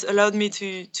that allowed me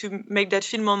to make that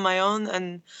film on my own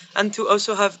and to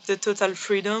also have the total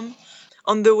freedom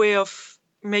on the way of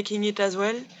making it as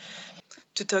well.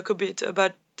 To talk a bit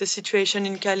about the situation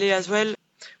in Calais as well,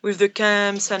 with the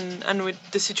camps and with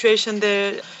the situation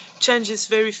there, changes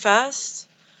very fast.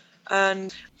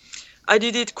 And I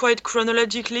did it quite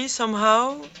chronologically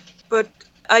somehow, but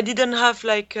I didn't have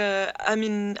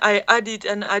I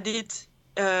added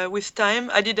with time.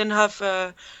 I didn't have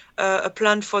a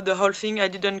plan for the whole thing. I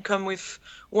didn't come with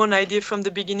one idea from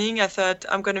the beginning. I thought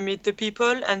I'm going to meet the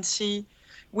people and see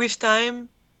with time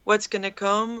what's going to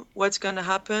come, what's going to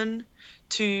happen,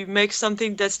 to make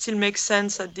something that still makes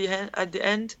sense at the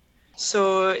end.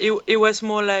 So it was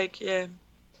more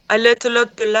I let a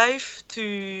lot the life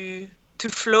to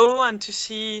flow and to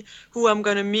see who I'm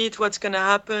going to meet, what's going to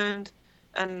happen.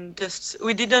 And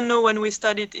we didn't know when we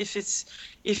started if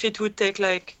it would take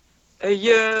a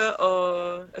year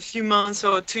or a few months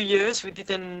or 2 years.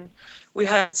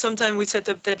 Sometimes we set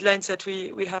up deadlines that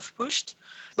we have pushed,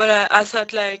 but I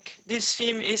thought this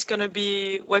film is gonna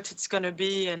be what it's gonna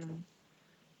be,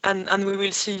 and we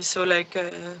will see. So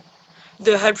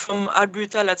the help from Art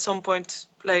Brutal at some point,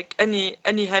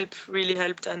 any help really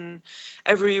helped, and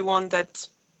everyone that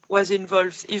was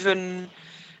involved, even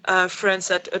friends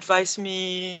that advised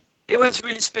me. It was a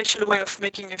really special way of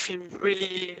making a film.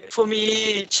 Really, for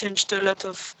me, it changed a lot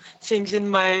of things in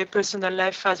my personal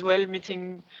life as well,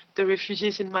 meeting the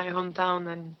refugees in my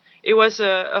hometown. And it was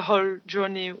a whole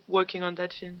journey working on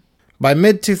that film. By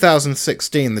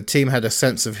mid-2016, the team had a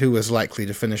sense of who was likely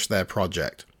to finish their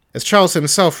project. As Charles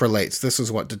himself relates, this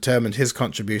was what determined his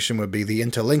contribution would be the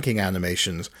interlinking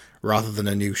animations, rather than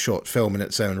a new short film in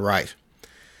its own right.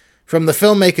 From the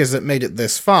filmmakers that made it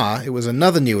this far, it was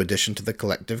another new addition to the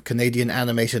collective, Canadian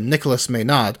animator Nicolas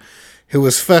Maynard, who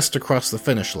was first across the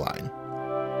finish line.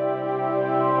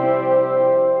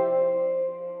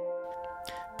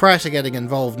 Prior to getting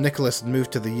involved, Nicolas had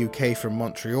moved to the UK from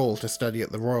Montreal to study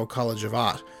at the Royal College of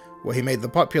Art, where he made the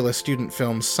popular student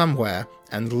films Somewhere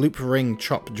and Loop Ring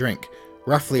Chop Drink,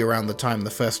 roughly around the time the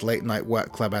first late-night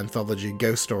work club anthology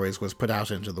Ghost Stories was put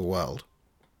out into the world.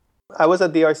 I was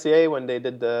at the RCA when they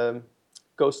did the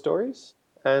Ghost Stories,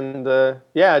 And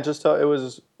I just thought it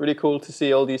was really cool to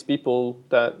see all these people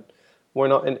that were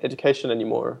not in education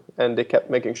anymore, and they kept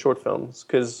making short films,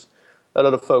 because a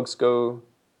lot of folks go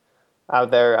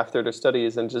out there after their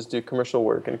studies and just do commercial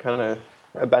work and kind of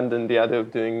abandon the idea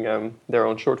of doing their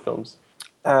own short films.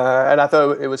 And I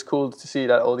thought it was cool to see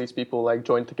that all these people like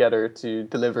joined together to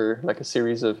deliver like a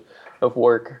series of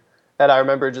work. And I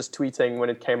remember just tweeting when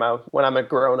it came out, when I'm a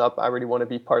grown up, I really want to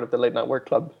be part of the Late Night Work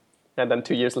Club. And then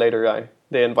 2 years later,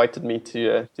 they invited me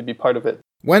to be part of it.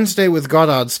 Wednesday with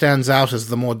Goddard stands out as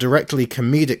the more directly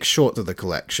comedic short of the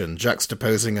collection,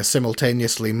 juxtaposing a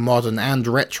simultaneously modern and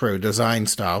retro design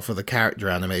style for the character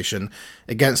animation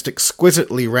against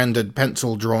exquisitely rendered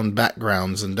pencil-drawn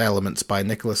backgrounds and elements by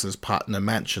Nicholas's partner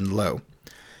Manchon Lo.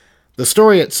 The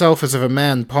story itself is of a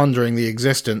man pondering the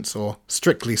existence, or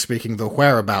strictly speaking the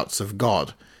whereabouts of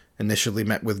God, initially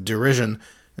met with derision,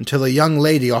 until a young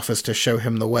lady offers to show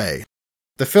him the way.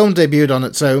 The film debuted on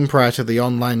its own prior to the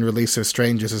online release of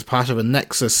Strangers as part of a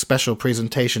Nexus special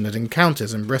presentation at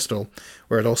Encounters in Bristol,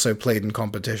 where it also played in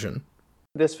competition.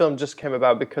 This film just came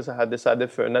about because I had this idea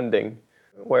for an ending,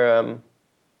 where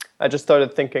I just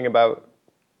started thinking about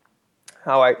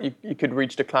how you could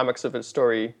reach the climax of a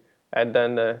story and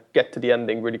then get to the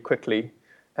ending really quickly.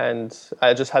 And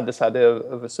I just had this idea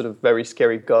of a sort of very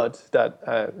scary God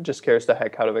that just scares the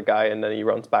heck out of a guy, and then he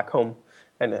runs back home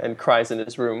and cries in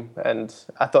his room. And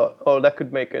I thought, oh, that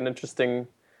could make an interesting,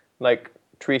 like,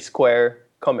 3-square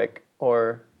comic,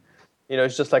 or, you know,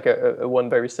 it's just like a one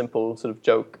very simple sort of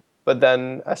joke. But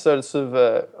then I started sort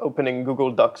of opening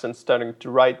Google Docs and starting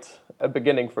to write a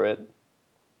beginning for it.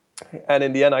 And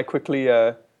in the end, I quickly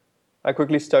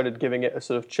started giving it a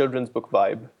sort of children's book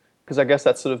vibe, because I guess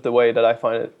that's sort of the way that I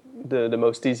find it the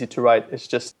most easy to write. It's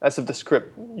just, as of the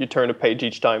script, you turn a page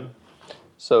each time.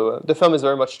 So the film is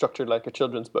very much structured like a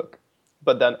children's book,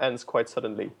 but then ends quite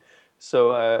suddenly.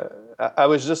 So I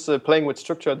was just playing with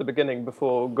structure at the beginning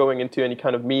before going into any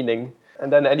kind of meaning.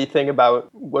 And then anything about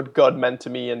what God meant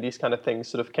to me and these kind of things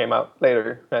sort of came out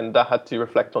later. And I had to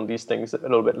reflect on these things a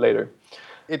little bit later.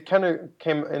 It kind of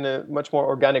came in a much more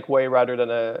organic way rather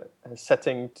than a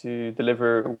setting to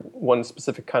deliver one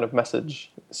specific kind of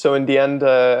message. So in the end,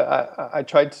 I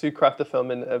tried to craft the film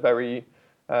in a very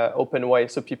open way,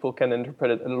 so people can interpret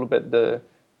it a little bit the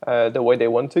way they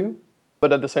want to.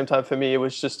 But at the same time, for me, it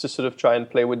was just to sort of try and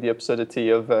play with the absurdity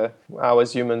of how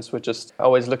as humans we're just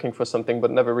always looking for something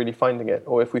but never really finding it.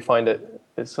 Or if we find it,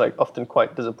 it's like often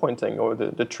quite disappointing, or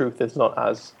the truth is not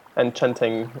as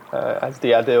enchanting as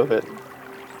the idea of it.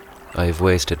 I've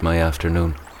wasted my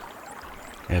afternoon.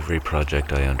 Every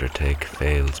project I undertake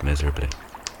fails miserably.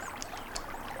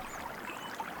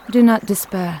 Do not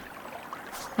despair.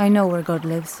 I know where God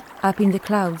lives, up in the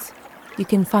clouds. You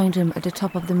can find him at the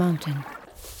top of the mountain.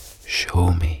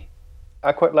 Show me.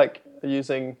 I quite like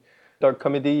using dark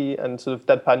comedy and sort of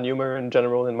deadpan humor in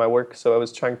general in my work, so I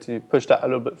was trying to push that a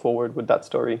little bit forward with that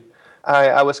story.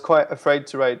 I was quite afraid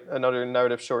to write another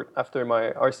narrative short after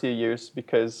my RCA years,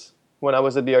 because when I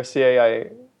was at the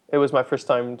RCA, it was my first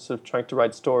time sort of trying to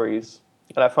write stories,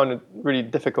 and I found it really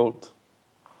difficult.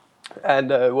 And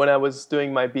when I was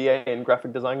doing my BA in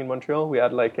graphic design in Montreal, we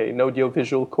had like an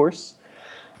audiovisual course,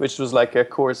 which was like a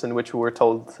course in which we were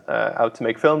told how to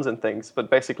make films and things. But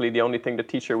basically, the only thing the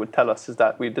teacher would tell us is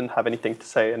that we didn't have anything to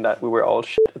say and that we were all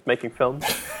shit at making films.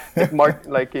 It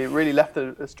really left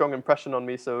a strong impression on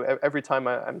me. So every time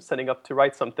I'm setting up to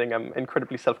write something, I'm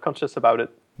incredibly self-conscious about it.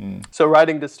 So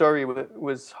writing the story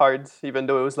was hard, even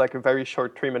though it was like a very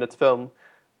short 3-minute film.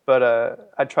 But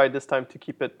I tried this time to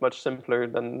keep it much simpler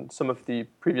than some of the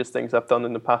previous things I've done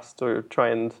in the past, or try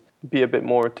and be a bit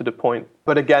more to the point.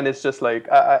 But again, it's just like,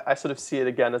 I sort of see it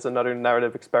again as another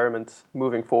narrative experiment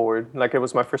moving forward. Like, it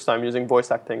was my first time using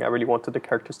voice acting. I really wanted the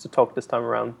characters to talk this time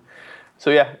around.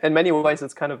 So yeah, in many ways,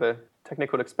 it's kind of a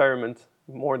technical experiment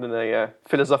more than a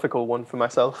philosophical one for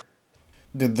myself.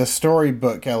 Did the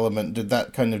storybook element, did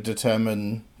that kind of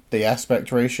determine the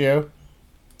aspect ratio?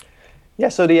 Yeah,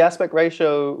 so the aspect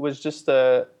ratio was just,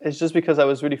 it's just because I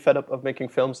was really fed up of making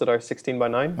films that are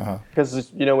 16:9.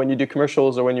 Because, you know, when you do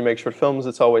commercials or when you make short films,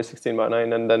 it's always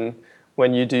 16:9. And then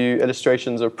when you do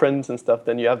illustrations or prints and stuff,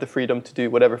 then you have the freedom to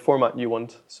do whatever format you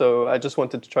want. So I just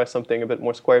wanted to try something a bit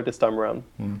more square this time around.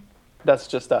 That's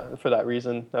just that, for that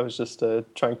reason. I was just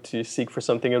trying to seek for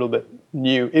something a little bit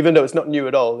new, even though it's not new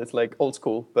at all. It's like old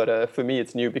school. But for me,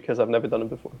 it's new because I've never done it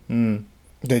before.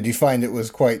 Did you find it was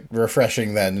quite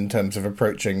refreshing then in terms of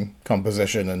approaching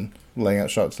composition and laying out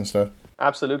shots and stuff?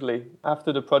 Absolutely.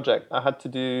 After the project, I had to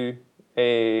do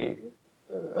a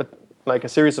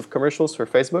series of commercials for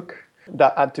Facebook.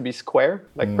 that had to be square,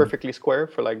 like perfectly square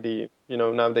for like the,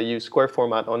 now they use square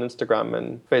format on Instagram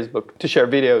and Facebook to share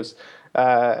videos.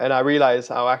 And I realized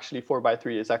how actually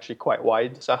 4:3 is actually quite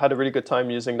wide. So I had a really good time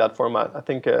using that format. I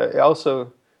think it's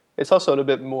also a little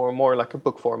bit more like a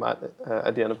book format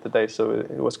at the end of the day. So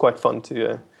it was quite fun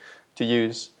to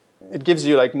use. It gives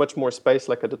you like much more space,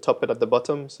 like at the top and at the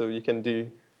bottom. So you can do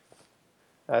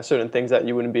certain things that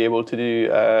you wouldn't be able to do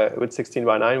with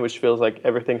 16:9, which feels like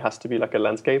everything has to be like a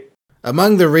landscape.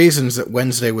 Among the reasons that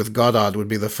Wednesday with Godard would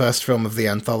be the first film of the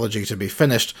anthology to be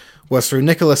finished was through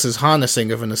Nicholas's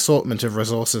harnessing of an assortment of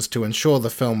resources to ensure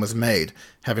the film was made,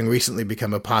 having recently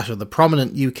become a part of the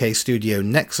prominent UK studio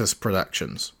Nexus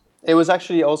Productions. It was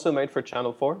actually also made for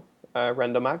Channel 4,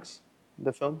 Randomax,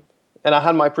 the film. And I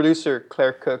had my producer,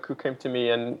 Claire Cook, who came to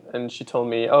me and she told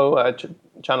me,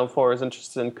 Channel 4 is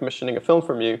interested in commissioning a film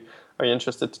from you. Are you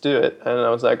interested to do it? And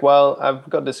I was like, well, I've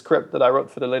got this script that I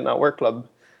wrote for the Late Night Work Club,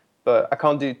 but I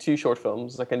can't do 2 short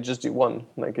films. I can just do 1.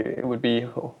 Like it would be,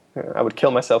 I would kill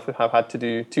myself if I had to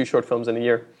do 2 short films in a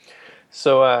year.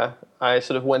 So I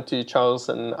sort of went to Charles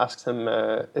and asked him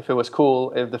if it was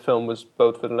cool if the film was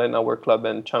both for the Late Night Work Club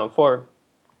and Channel 4.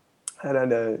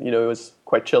 And then, it was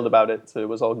quite chilled about it, so it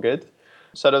was all good.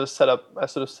 So I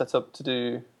sort of set up to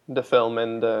do the film,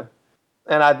 and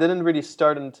I didn't really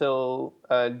start until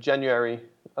January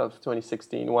of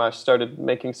 2016, where I started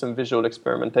making some visual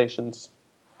experimentations.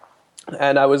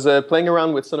 And I was playing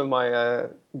around with some of my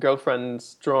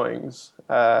girlfriend's drawings,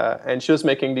 and she was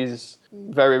making these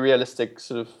very realistic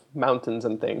sort of mountains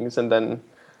and things. And then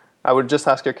I would just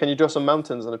ask her, can you draw some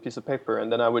mountains on a piece of paper?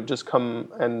 And then I would just come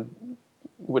and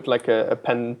with like a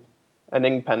pen, an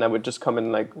ink pen, I would just come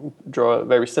and like draw a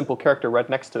very simple character right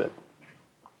next to it.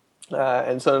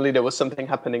 And suddenly there was something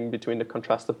happening between the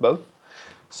contrast of both.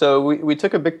 So we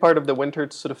took a big part of the winter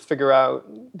to sort of figure out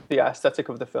the aesthetic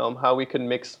of the film, how we could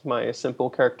mix my simple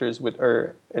characters with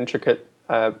her intricate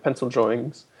pencil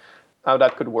drawings, how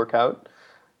that could work out.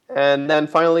 And then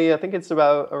finally, I think it's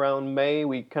around May,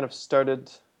 we kind of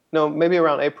started, no, maybe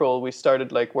around April, we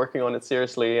started like working on it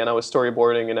seriously, and I was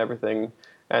storyboarding and everything,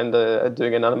 and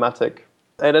doing an animatic.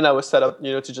 And then I was set up,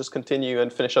 to just continue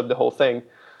and finish up the whole thing.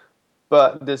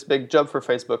 But this big job for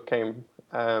Facebook came,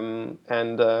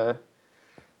 and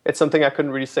it's something I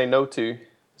couldn't really say no to.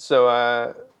 So,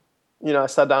 I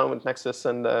sat down with Nexus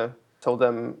and told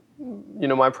them,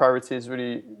 my priority is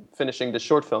really finishing the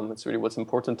short film. It's really what's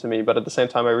important to me. But at the same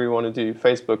time, I really want to do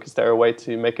Facebook. Is there a way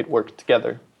to make it work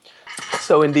together?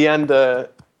 So in the end,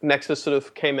 Nexus sort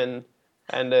of came in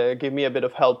and gave me a bit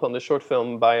of help on the short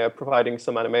film by providing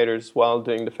some animators while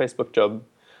doing the Facebook job,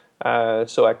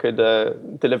 so I could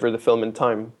deliver the film in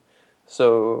time.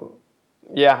 So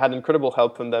I had incredible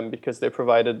help from them because they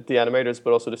provided the animators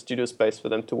but also the studio space for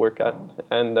them to work at.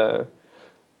 And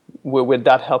with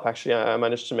that help, actually, I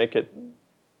managed to make it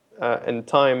in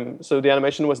time. So the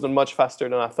animation was done much faster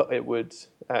than I thought it would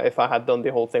if I had done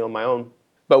the whole thing on my own.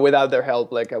 But without their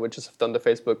help, I would just have done the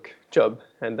Facebook job,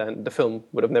 and then the film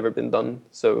would have never been done.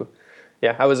 So,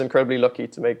 I was incredibly lucky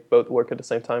to make both work at the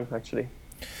same time, actually.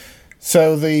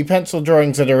 So the pencil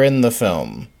drawings that are in the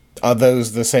film, are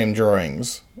those the same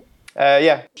drawings?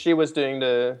 She was doing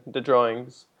the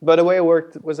drawings. But the way it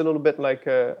worked was a little bit like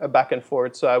a back and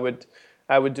forth. So I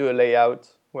would do a layout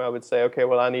where I would say, okay,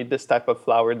 well, I need this type of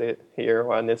flower here,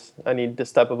 or I need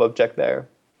this type of object there.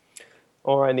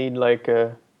 Or I need like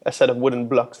a set of wooden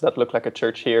blocks that look like a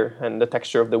church here, and the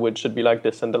texture of the wood should be like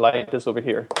this, and the light is over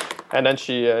here. And then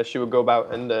she would go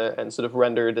about and sort of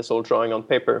render this whole drawing on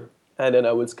paper. And then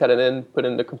I would scan it in, put it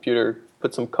in the computer,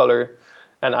 put some color,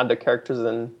 and add the characters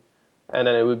in, and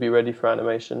then it would be ready for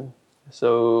animation.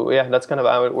 So that's kind of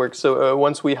how it works. So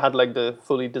once we had like the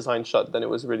fully designed shot, then it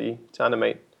was ready to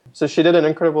animate. So she did an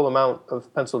incredible amount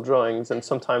of pencil drawings, and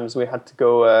sometimes we had to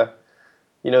go,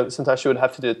 sometimes she would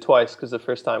have to do it twice because the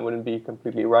first time wouldn't be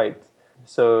completely right.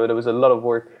 So there was a lot of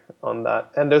work on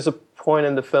that. And there's a point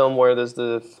in the film where there's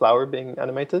the flower being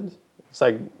animated. It's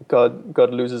like God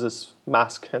loses his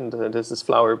mask, and there's this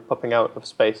flower popping out of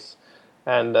space.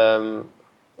 And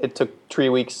it took 3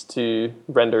 weeks to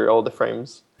render all the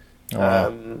frames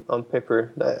on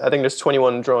paper. I think there's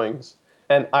 21 drawings.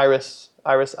 And Iris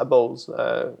Abols,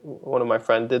 one of my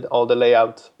friends, did all the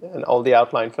layout and all the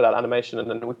outline for that animation, and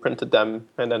then we printed them,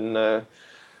 and then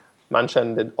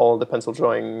Manchen did all the pencil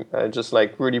drawing, just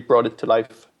like really brought it to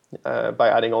life by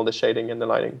adding all the shading and the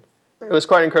lighting. It was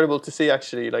quite incredible to see,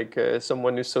 actually, like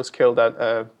someone who's so skilled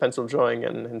at pencil drawing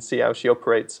and see how she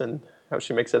operates and how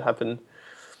she makes it happen.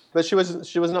 But she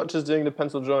was not just doing the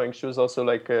pencil drawing. She was also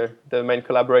like the main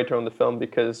collaborator on the film,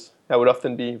 because I would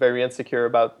often be very insecure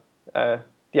about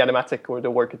the animatic or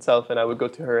the work itself, and I would go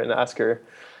to her and ask her,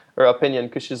 her opinion,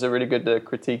 because she's a really good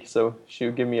critique, so she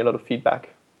would give me a lot of feedback.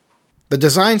 The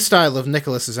design style of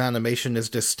Nicholas's animation is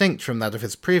distinct from that of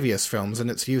his previous films in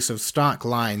its use of stark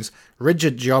lines,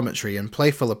 rigid geometry, and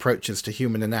playful approaches to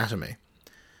human anatomy.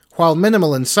 While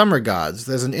minimal in some regards,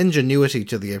 there's an ingenuity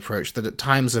to the approach that at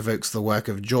times evokes the work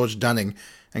of George Dunning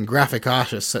and graphic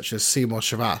artists such as Seymour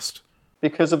Shavast.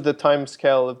 Because of the time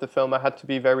scale of the film, I had to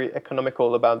be very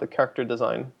economical about the character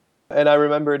design. And I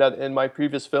remember that in my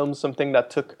previous films, something that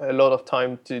took a lot of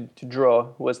time to draw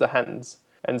was the hands.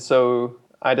 And so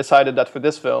I decided that for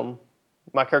this film,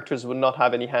 my characters would not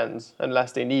have any hands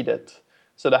unless they need it.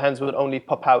 So the hands would only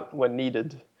pop out when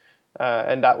needed.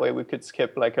 And that way we could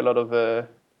skip like a lot of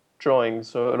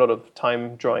drawings or a lot of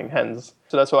time drawing hands.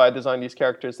 So that's why I designed these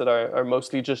characters that are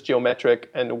mostly just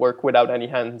geometric and work without any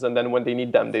hands. And then when they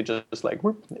need them, they just like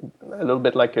whoop, a little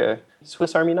bit like a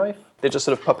Swiss Army knife. They just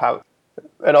sort of pop out.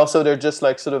 And also they're just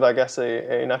like sort of, I guess,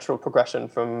 a natural progression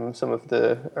from some of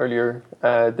the earlier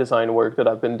design work that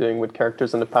I've been doing with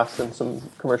characters in the past and some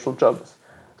commercial jobs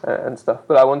and stuff.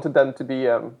 But I wanted them to be,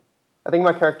 I think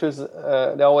my characters,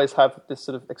 they always have this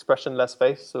sort of expressionless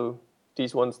face. So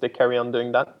these ones, they carry on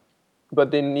doing that.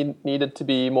 But they needed to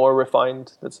be more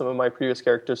refined than some of my previous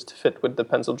characters to fit with the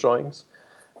pencil drawings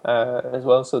as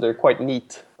well. So they're quite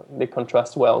neat. They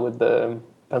contrast well with the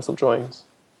pencil drawings.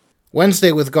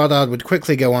 Wednesday with Godard would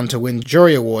quickly go on to win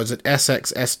jury awards at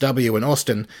SXSW in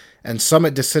Austin and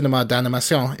Summit de Cinéma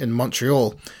d'Animation in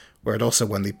Montreal, where it also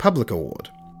won the Public Award.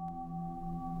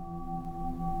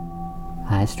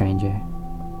 Hi, stranger.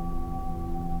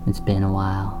 It's been a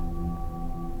while.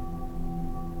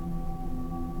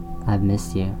 I've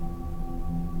missed you.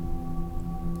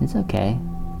 It's okay.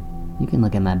 You can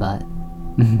look at my butt.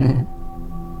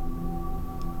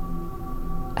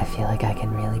 I feel like I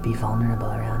can really be vulnerable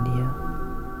around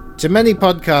you. To many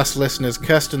podcast listeners,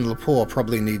 Kirsten Lepore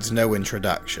probably needs no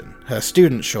introduction. Her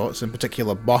student shorts, in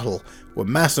particular Bottle, were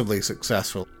massively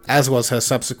successful, as was her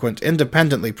subsequent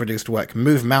independently produced work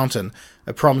Move Mountain,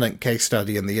 a prominent case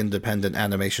study in the independent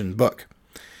animation book.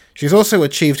 She's also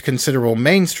achieved considerable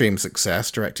mainstream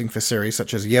success directing for series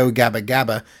such as Yo Gabba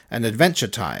Gabba and Adventure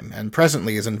Time, and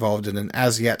presently is involved in an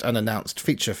as-yet unannounced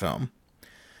feature film.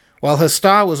 While her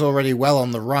star was already well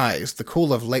on the rise, the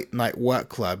call of Late Night Work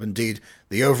Club, indeed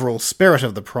the overall spirit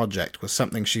of the project, was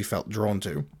something she felt drawn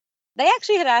to. They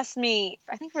actually had asked me,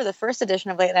 I think for the first edition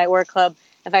of Late Night Work Club,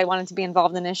 if I wanted to be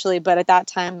involved initially, but at that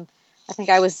time, I think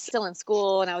I was still in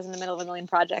school and I was in the middle of a million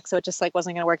projects, so it just like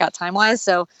wasn't going to work out time-wise,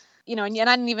 so and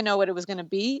I didn't even know what it was going to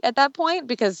be at that point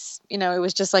because, it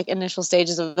was just like initial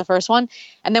stages of the first one.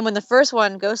 And then when the first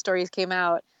one, Ghost Stories, came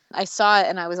out, I saw it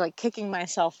and I was like kicking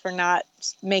myself for not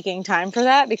making time for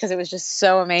that because it was just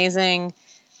so amazing.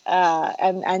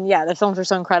 And yeah, the films were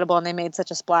so incredible and they made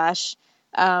such a splash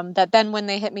that then when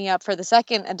they hit me up for the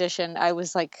second edition, I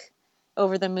was like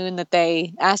over the moon that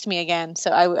they asked me again.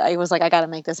 So I was like, I got to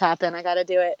make this happen. I got to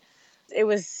do it. It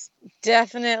was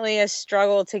definitely a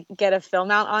struggle to get a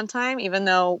film out on time, even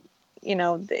though,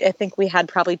 I think we had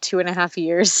probably 2.5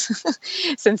 years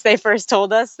since they first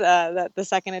told us that the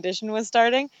second edition was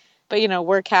starting. But,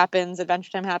 work happens,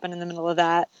 Adventure Time happened in the middle of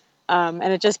that. And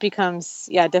it just becomes,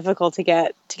 difficult to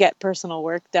get personal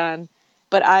work done.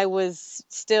 But I was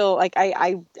still like,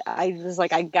 I was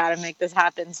like, I got to make this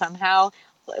happen somehow.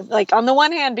 Like on the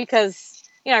one hand, because,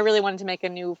 I really wanted to make a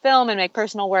new film and make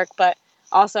personal work, but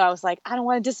also I was like, I don't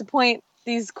want to disappoint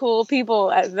these cool people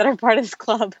that are part of this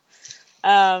club.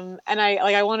 And I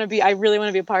really want to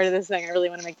be a part of this thing. I really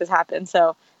want to make this happen.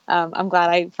 So I'm glad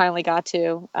I finally got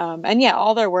to. And yeah,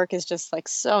 all their work is just like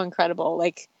so incredible.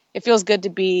 Like it feels good to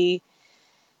be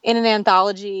in an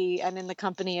anthology and in the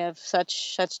company of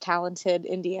such talented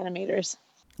indie animators.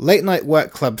 Late Night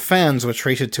Work Club fans were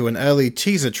treated to an early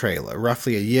teaser trailer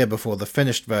roughly a year before the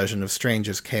finished version of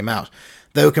Strangers came out,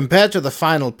 though compared to the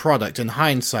final product, in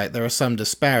hindsight there are some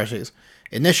disparities.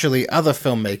 Initially, other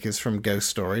filmmakers from Ghost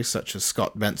Stories, such as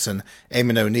Scott Benson,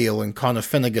 Eamon O'Neill, and Connor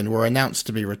Finnegan, were announced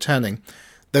to be returning,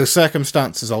 though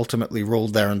circumstances ultimately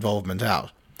ruled their involvement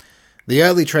out. The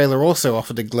early trailer also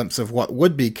offered a glimpse of what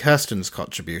would be Kirsten's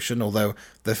contribution, although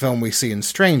the film we see in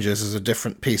Strangers is a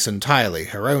different piece entirely,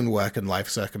 her own work and life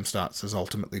circumstances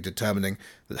ultimately determining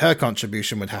that her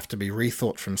contribution would have to be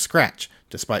rethought from scratch,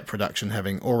 despite production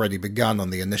having already begun on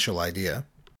the initial idea.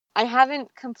 I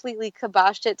haven't completely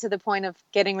kiboshed it to the point of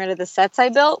getting rid of the sets I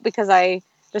built, because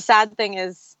the sad thing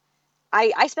is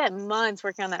I spent months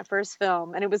working on that first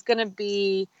film, and it was going to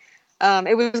be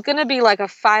like a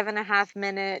 5.5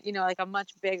 minute, like a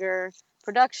much bigger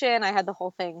production. I had the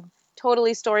whole thing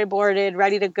totally storyboarded,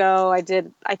 ready to go. I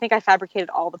think I fabricated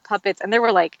all the puppets, and there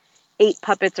were like 8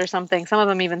 puppets or something, some of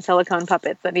them even silicone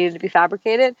puppets that needed to be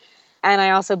fabricated. And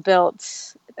I also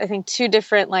built, I think, 2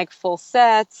 different like full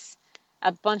sets,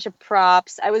 a bunch of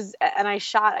props. I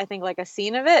shot, I think, like a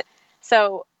scene of it.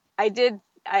 So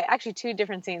actually 2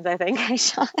 different scenes, I think I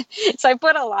shot. So I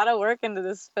put a lot of work into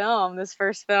this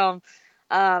first film.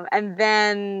 And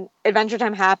then Adventure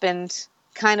Time happened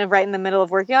kind of right in the middle of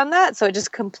working on that. So it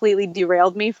just completely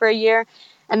derailed me for a year.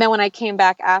 And then when I came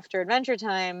back after Adventure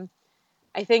Time,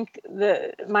 I think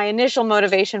my initial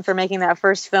motivation for making that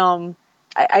first film,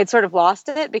 I'd sort of lost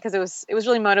it because it was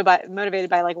really motivated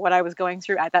by like what I was going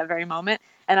through at that very moment.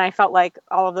 And I felt like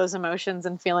all of those emotions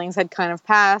and feelings had kind of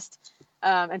passed.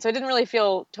 And so it didn't really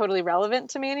feel totally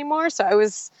relevant to me anymore. So I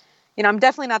was, I'm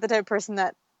definitely not the type of person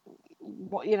that,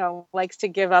 likes to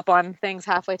give up on things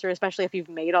halfway through, especially if you've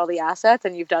made all the assets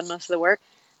and you've done most of the work.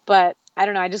 But I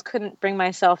don't know, I just couldn't bring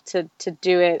myself to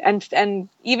do it and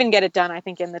even get it done, I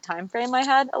think, in the time frame I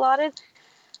had allotted.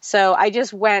 So I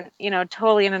just went,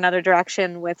 totally in another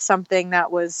direction with something that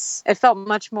it felt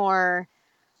much more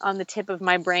on the tip of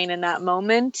my brain in that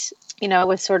moment. It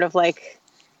was sort of like,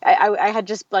 I had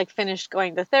just like finished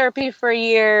going to therapy for a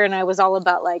year, and I was all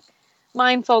about like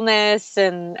mindfulness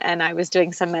and I was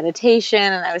doing some meditation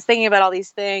and I was thinking about all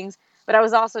these things, but I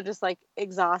was also just like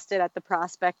exhausted at the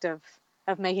prospect of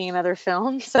making another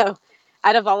film. So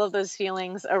out of all of those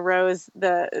feelings arose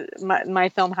my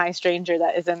film High Stranger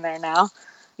that is in there now.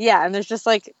 Yeah, and there's just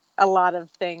like a lot of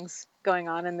things going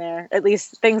on in there, at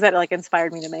least things that like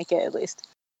inspired me to make it, at least.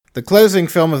 The closing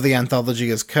film of the anthology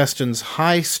is Kirsten's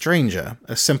High Stranger,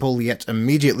 a simple yet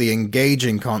immediately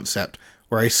engaging concept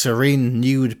where a serene,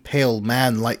 nude, pale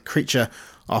man-like creature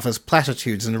offers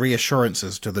platitudes and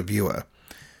reassurances to the viewer.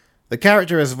 The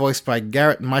character is voiced by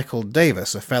Garrett Michael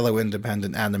Davis, a fellow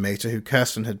independent animator who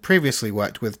Kirsten had previously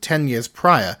worked with 10 years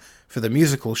prior for the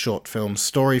musical short film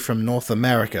Story from North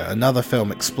America, another film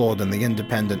explored in the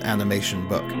independent animation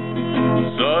book.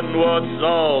 Son, what's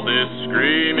all this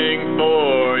screaming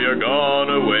for? You're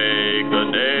gonna wake the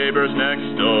neighbors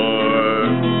next door.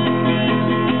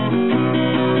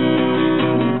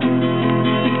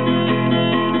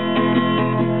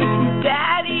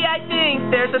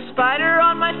 There's a spider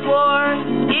on my floor.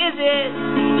 Is it?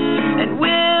 And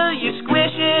will you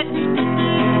squish it?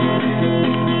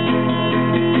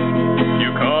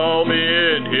 You call me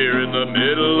in here in the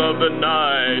middle of the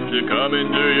night to come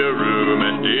into your room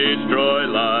and destroy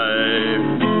life.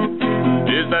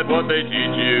 Is that what they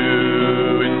teach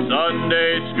you in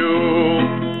Sunday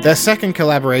school? Their second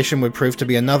collaboration would prove to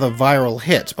be another viral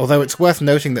hit, although it's worth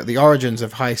noting that the origins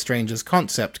of High Stranger's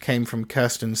concept came from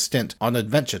Kirsten's stint on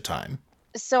Adventure Time.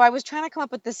 So I was trying to come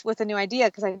up with a new idea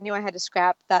because I knew I had to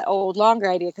scrap that old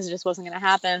longer idea because it just wasn't going to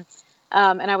happen.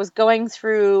 And I was going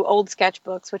through old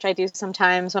sketchbooks, which I do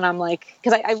sometimes when I'm like,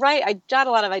 because I jot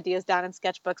a lot of ideas down in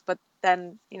sketchbooks, but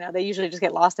then, they usually just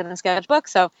get lost in a sketchbook.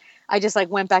 So I just like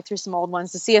went back through some old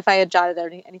ones to see if I had jotted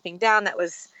anything down that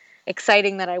was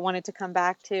exciting that I wanted to come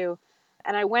back to.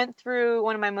 And I went through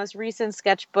one of my most recent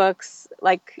sketchbooks,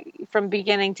 like from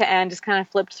beginning to end, just kind of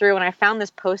flipped through, and I found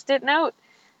this Post-it note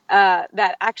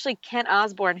that actually Kent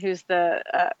Osborne, who's the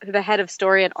head of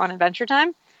story on Adventure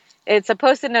Time, it's a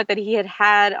Post-it note that he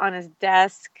had on his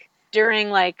desk during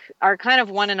like our kind of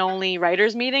one and only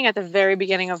writers meeting at the very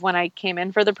beginning of when I came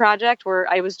in for the project, where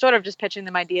I was sort of just pitching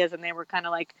them ideas and they were kind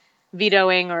of like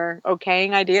vetoing or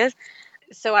okaying ideas.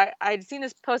 So I'd seen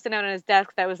this Post-it note on his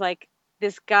desk that was like,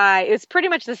 this guy, it's pretty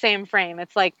much the same frame.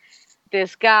 It's like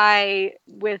this guy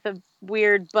with a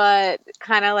weird butt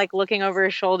kind of like looking over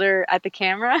his shoulder at the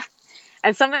camera.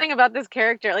 And something about this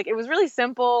character, like it was really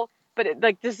simple, but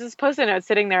this Post-it note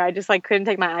sitting there, I just like couldn't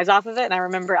take my eyes off of it. And I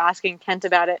remember asking Kent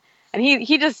about it, and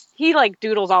he like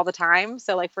doodles all the time.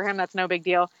 So like for him, that's no big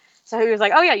deal. So he was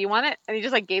like, oh yeah, you want it? And he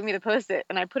just like gave me the Post-it,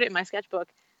 and I put it in my sketchbook.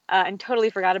 And totally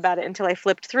forgot about it until I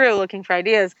flipped through looking for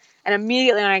ideas. And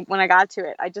immediately when I got to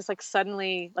it, I just like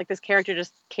suddenly, like this character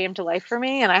just came to life for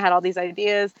me, and I had all these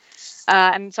ideas.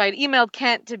 And so I'd emailed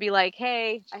Kent to be like,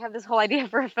 hey, I have this whole idea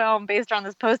for a film based on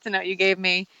this Post-it note you gave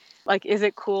me. Like, is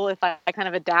it cool if I kind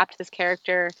of adapt this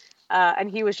character? And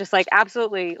he was just like,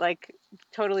 absolutely, like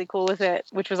totally cool with it,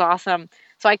 which was awesome.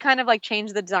 So I kind of like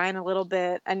changed the design a little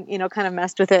bit and, kind of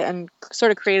messed with it and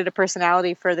sort of created a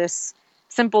personality for this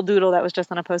simple doodle that was just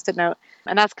on a Post-it note.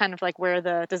 And that's kind of like where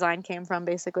the design came from,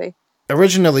 basically.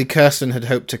 Originally, Kirsten had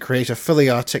hoped to create a fully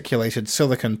articulated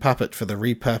silicon puppet for the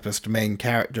repurposed main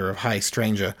character of High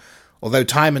Stranger, although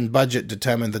time and budget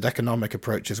determined that economic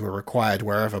approaches were required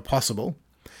wherever possible.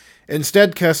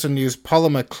 Instead, Kirsten used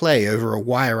polymer clay over a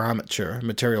wire armature, a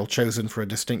material chosen for a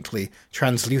distinctly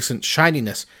translucent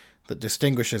shininess that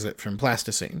distinguishes it from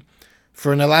plasticine.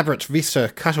 For an elaborate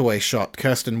Vista cutaway shot,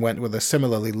 Kirsten went with a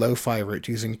similarly lo-fi route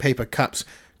using paper cups,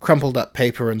 crumpled up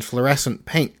paper and fluorescent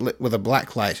paint lit with a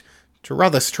black light, to a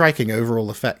rather striking overall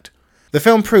effect. The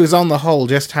film proves on the whole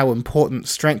just how important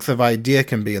strength of idea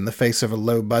can be in the face of a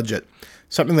low budget,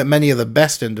 something that many of the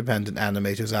best independent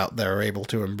animators out there are able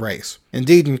to embrace.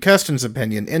 Indeed, in Kirsten's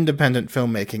opinion, independent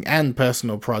filmmaking and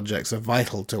personal projects are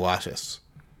vital to artists.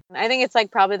 I think it's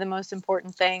like probably the most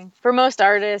important thing for most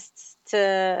artists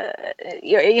to,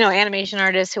 animation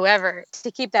artists, whoever,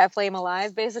 to keep that flame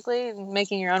alive, basically,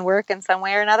 making your own work in some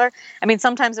way or another. I mean,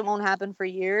 sometimes it won't happen for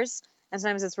years, and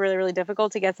sometimes it's really, really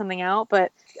difficult to get something out,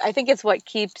 but I think it's what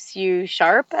keeps you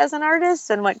sharp as an artist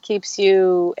and what keeps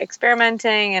you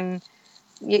experimenting, and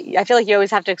I feel like you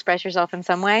always have to express yourself in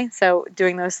some way, so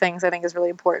doing those things I think is really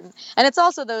important. And it's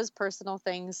also those personal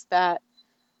things that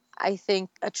I think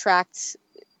attract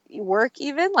work,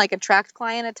 even like attract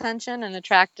client attention and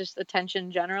attract just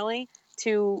attention generally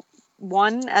to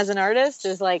one as an artist,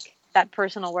 is like that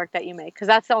personal work that you make, because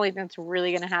that's the only thing that's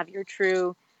really going to have your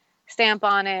true stamp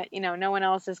on it. No one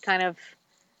else is kind of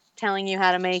telling you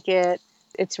how to make it.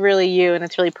 It's really you, and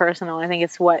it's really personal. I think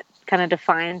it's what kind of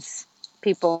defines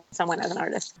people, someone as an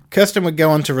artist. Kirsten would go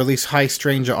on to release Hi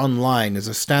Stranger Online as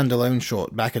a standalone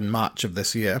short back in March of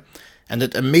this year, and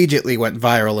it immediately went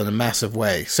viral in a massive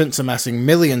way, since amassing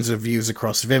millions of views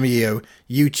across Vimeo,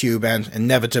 YouTube, and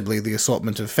inevitably the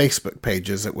assortment of Facebook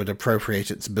pages that would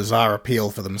appropriate its bizarre appeal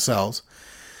for themselves.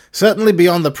 Certainly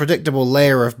beyond the predictable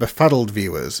layer of befuddled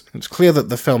viewers, it's clear that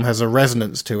the film has a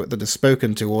resonance to it that is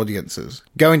spoken to audiences,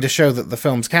 going to show that the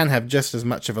films can have just as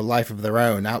much of a life of their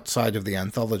own outside of the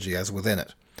anthology as within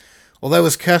it. Although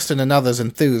as Kirsten and others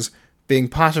enthuse, being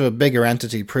part of a bigger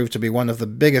entity proved to be one of the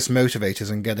biggest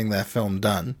motivators in getting their film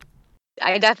done.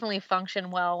 I definitely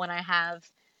function well when I have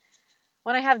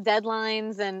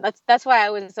deadlines, and that's why I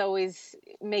was always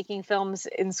making films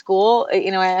in school,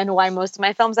 and why most of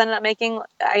my films I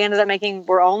ended up making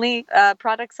were only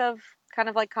products of kind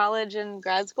of like college and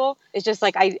grad school. It's just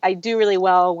like I do really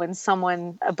well when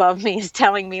someone above me is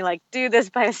telling me like, do this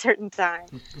by a certain time,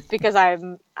 because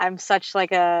I'm such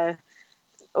like a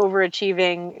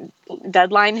overachieving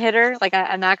deadline hitter. Like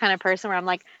I'm that kind of person where I'm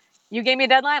like, you gave me a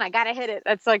deadline, I gotta hit it.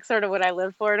 That's like sort of what I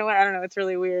live for in a way. I don't know, it's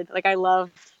really weird. Like I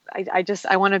want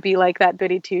to be like that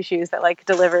goody two shoes that like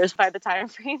delivers by the time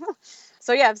frame.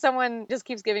 So yeah, if someone just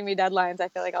keeps giving me deadlines, I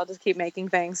feel like I'll just keep making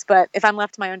things. But if I'm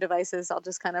left to my own devices, I'll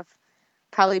just kind of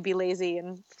probably be lazy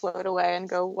and float away and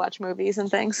go watch movies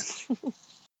and things.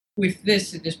 With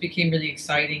this, it just became really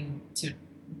exciting to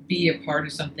be a part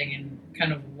of something and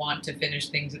kind of want to finish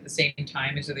things at the same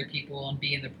time as other people and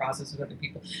be in the process with other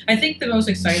people. I think the most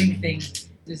exciting thing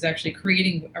is actually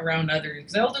creating around others,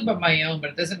 because I'll do it by my own,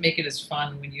 but it doesn't make it as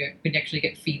fun when you actually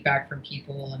get feedback from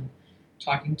people and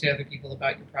talking to other people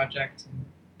about your project. And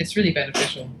it's really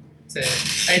beneficial.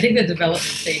 I think the development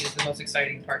stage is the most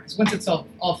exciting part, because once it's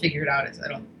all figured out, at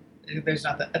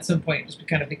some point it just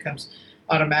kind of becomes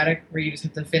automatic where you just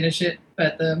have to finish it.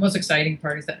 But the most exciting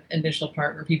part is that initial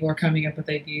part where people are coming up with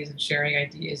ideas and sharing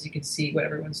ideas. You can see what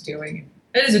everyone's doing.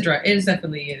 It is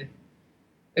definitely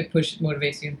it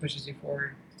motivates you and pushes you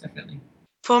forward, definitely.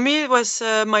 For me, it was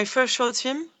my first short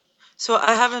film. So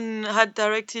I haven't had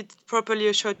directed properly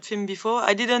a short film before.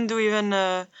 I didn't do even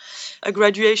a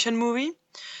graduation movie.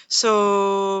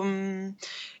 So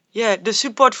the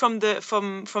support from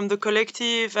the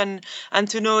collective and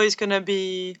to know it's gonna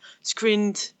be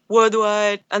screened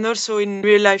worldwide and also in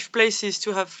real life places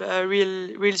to have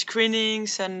real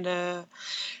screenings, and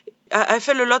I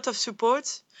felt a lot of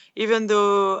support, even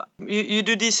though you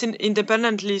do this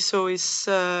independently. So it's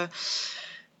I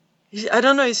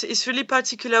don't know, it's really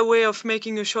particular way of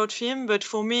making a short film, but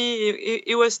for me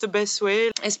it was the best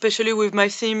way, especially with my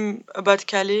theme about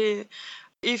Calais.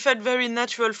 It felt very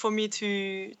natural for me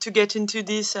to get into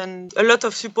this, and a lot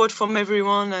of support from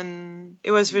everyone, and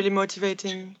it was really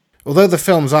motivating. Although the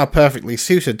films are perfectly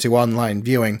suited to online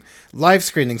viewing, live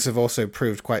screenings have also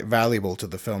proved quite valuable to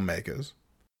the filmmakers.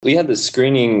 We had the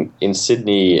screening in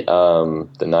Sydney the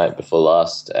night before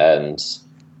last, and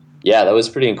yeah, that was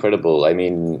pretty incredible. I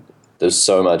mean, there's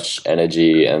so much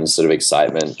energy and sort of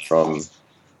excitement from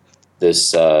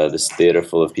this theatre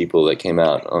full of people that came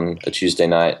out on a Tuesday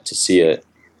night to see it.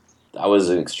 That was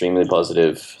an extremely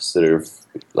positive sort of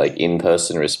like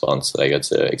in-person response that I got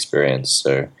to experience.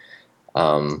 So,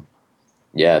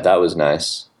 that was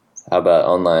nice. How about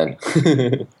online?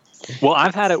 Well,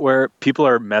 I've had it where people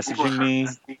are messaging me.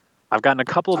 I've gotten a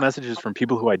couple of messages from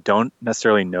people who I don't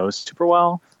necessarily know super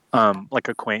well, like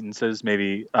acquaintances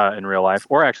maybe in real life,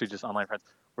 or actually just online friends,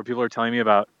 where people are telling me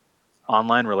about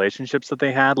online relationships that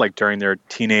they had like during their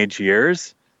teenage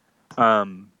years.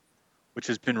 which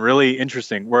has been really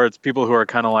interesting, where it's people who are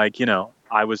kind of like,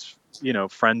 I was,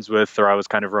 friends with, or I was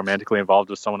kind of romantically involved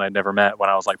with someone I'd never met when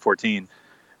I was like 14.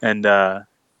 And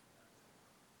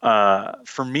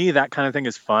for me, that kind of thing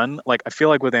is fun. Like, I feel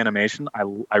like with animation,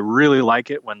 I really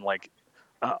like it when like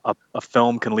a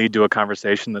film can lead to a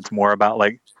conversation that's more about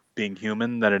like being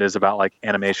human than it is about like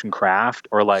animation craft,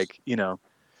 or like,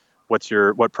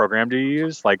 what program do you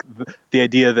use? Like the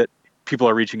idea that people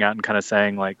are reaching out and kind of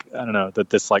saying like, I don't know, that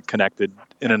this like connected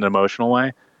in an emotional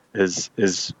way is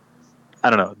I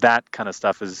don't know, that kind of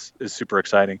stuff is super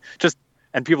exciting.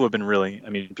 And people have been really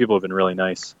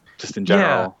nice just in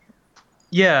general.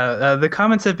 Yeah, the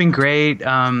comments have been great.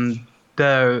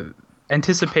 The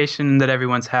anticipation that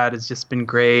everyone's had has just been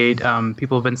great.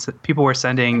 People were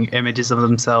sending images of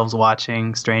themselves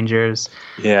watching Strangers.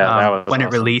 Yeah, that was when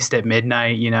awesome. It released at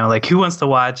midnight. Like who wants to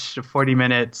watch 40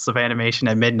 minutes of animation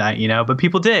at midnight? But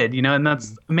people did. And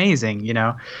that's amazing.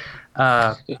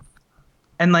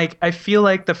 And like I feel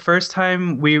like the first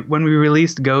time when we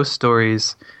released Ghost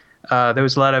Stories, there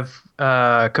was a lot of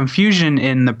confusion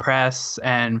in the press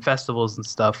and festivals and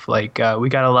stuff. Like we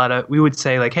got a lot of, we would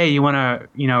say like, hey, you want to,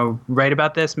 write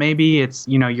about this? Maybe it's,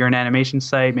 you're an animation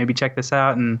site, maybe check this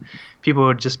out. And people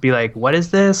would just be like, what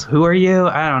is this? Who are you?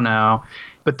 I don't know.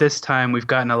 But this time we've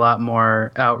gotten a lot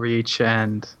more outreach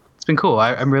and it's been cool.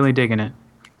 I'm really digging it.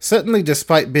 Certainly,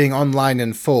 despite being online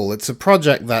in full, it's a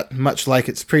project that, much like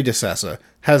its predecessor,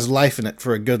 has life in it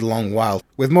for a good long while,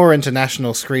 with more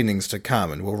international screenings to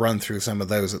come, and we'll run through some of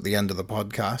those at the end of the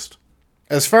podcast.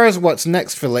 As far as what's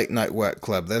next for Late Night Work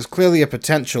Club, there's clearly a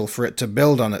potential for it to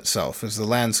build on itself as the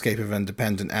landscape of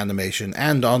independent animation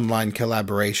and online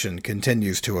collaboration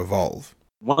continues to evolve.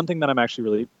 One thing that I'm actually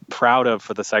really proud of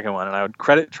for the second one, and I would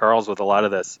credit Charles with a lot of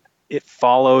this, it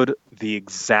followed the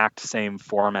exact same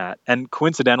format, and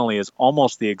coincidentally is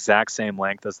almost the exact same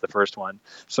length as the first one.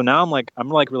 So now I'm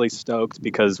really stoked,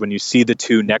 because when you see the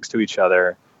two next to each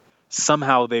other,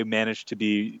 somehow they managed to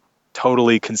be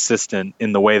totally consistent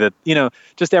in the way that,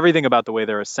 just everything about the way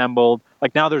they're assembled.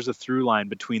 Like now there's a through line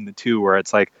between the two where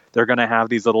it's like they're going to have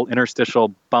these little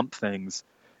interstitial bump things.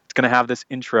 It's going to have this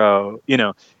intro,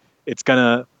 it's going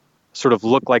to sort of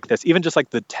look like this, even just like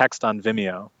the text on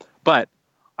Vimeo. But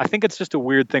I think it's just a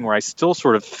weird thing where I still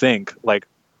sort of think like,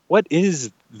 what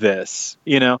is this?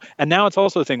 And now it's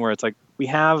also a thing where it's like, we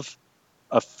have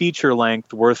a feature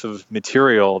length worth of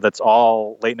material that's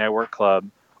all Late Night Work Club,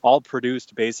 all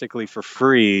produced basically for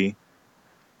free.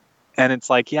 And it's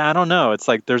like, yeah, I don't know. It's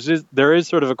like, there is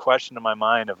sort of a question in my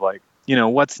mind of like,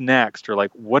 what's next? Or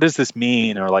like, what does this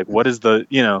mean? Or like, what is the,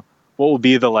 what will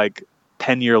be the like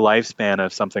 10-year lifespan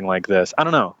of something like this? I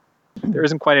don't know. There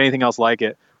isn't quite anything else like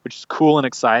it, which is cool and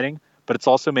exciting, but it's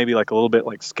also maybe like a little bit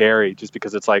like scary, just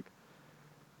because it's like,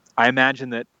 I imagine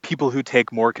that people who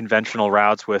take more conventional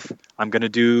routes with, I'm going to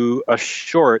do a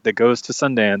short that goes to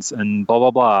Sundance and blah, blah,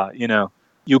 blah,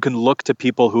 you can look to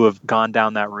people who have gone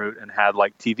down that route and had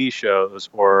like TV shows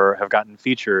or have gotten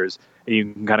features, and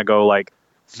you can kind of go like,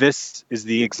 this is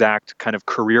the exact kind of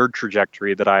career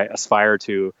trajectory that I aspire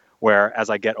to, where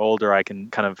as I get older, I can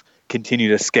kind of continue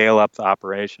to scale up the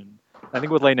operation. I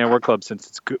think with Late Night Work Club, since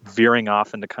it's veering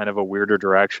off into kind of a weirder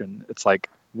direction, it's like,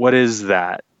 what is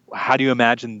that? How do you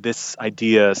imagine this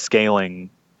idea scaling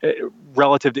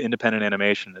relative to independent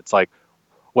animation? It's like,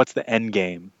 what's the end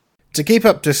game? To keep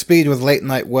up to speed with Late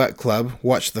Night Work Club,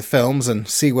 watch the films, and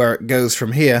see where it goes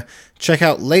from here, check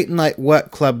out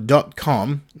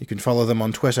latenightworkclub.com. You can follow them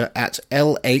on Twitter at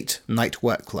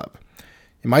L8NightWorkClub.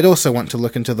 You might also want to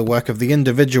look into the work of the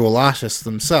individual artists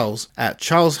themselves at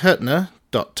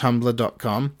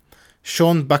charleshurtner.tumblr.com,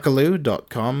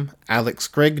 seanbuckaloo.com,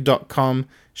 alexgrigg.com,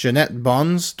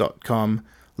 jeanettebonds.com,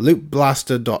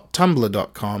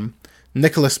 loopblaster.tumblr.com,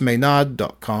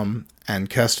 nicholasmaynard.com, and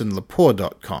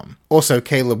kirstenlepore.com. Also,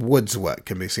 Caleb Wood's work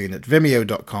can be seen at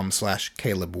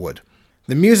vimeo.com/calebwood.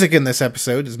 The music in this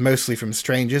episode is mostly from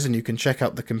Strangers, and you can check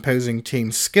out the composing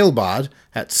team Skillbard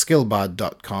at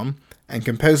skillbard.com, and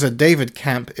composer David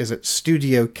Camp is at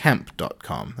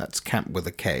studiocamp.com. That's camp with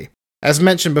a K. As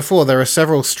mentioned before, there are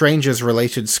several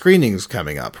Strangers-related screenings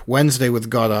coming up. Wednesday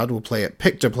with Goddard will play at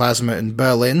Pictoplasma in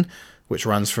Berlin, which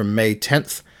runs from May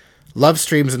 10th. Love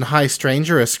Streams and High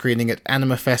Stranger are screening at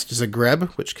Animafest Zagreb,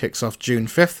 which kicks off June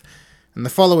 5th. And the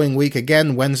following week,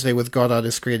 again, Wednesday with Goddard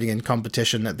is screening in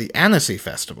competition at the Annecy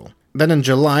Festival. Then in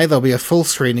July, there'll be a full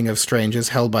screening of Strangers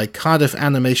held by Cardiff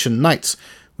Animation Nights,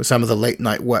 with some of the Late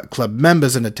Night Work Club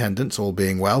members in attendance, all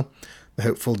being well. The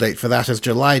hopeful date for that is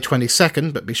July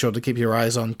 22nd, but be sure to keep your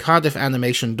eyes on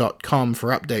cardiffanimation.com for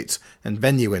updates and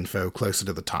venue info closer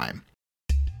to the time.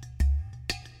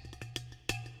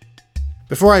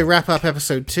 Before I wrap up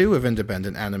episode 2 of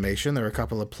Independent Animation, there are a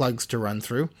couple of plugs to run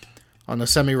through. On a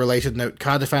semi-related note,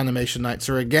 Cardiff Animation Nights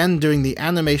are again doing the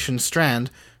animation strand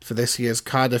for this year's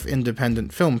Cardiff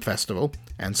Independent Film Festival,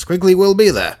 and Squiggly will be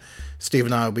there. Steve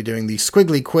and I will be doing the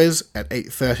Squiggly Quiz at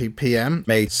 8:30 p.m.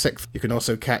 May 6th. You can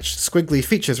also catch Squiggly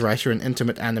features writer and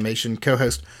intimate animation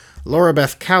co-host Laura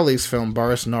Beth Cowley's film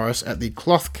Boris Norris at the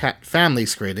Cloth Cat Family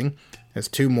screening. There's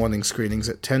 2 morning screenings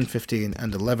at 10:15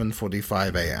 and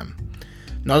 11:45 a.m.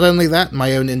 Not only that,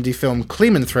 my own indie film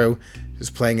Clementhrow is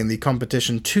playing in the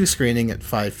Competition 2 screening at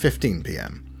 5:15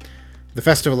 p.m. The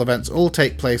festival events all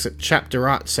take place at Chapter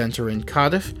Arts Centre in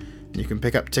Cardiff, and you can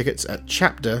pick up tickets at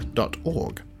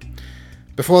chapter.org.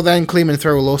 Before then,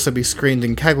 Clementhrow will also be screened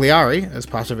in Cagliari as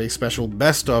part of a special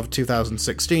Best of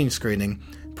 2016 screening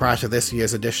prior to this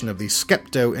year's edition of the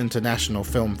Skepto International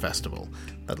Film Festival.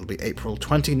 That'll be April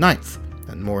 29th,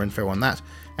 and more info on that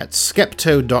at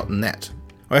skepto.net.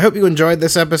 I hope you enjoyed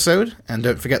this episode, and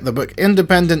don't forget the book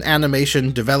Independent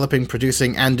Animation, Developing,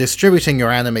 Producing, and Distributing Your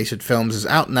Animated Films is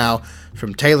out now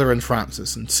from Taylor &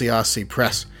 Francis and CRC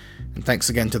Press. And thanks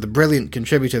again to the brilliant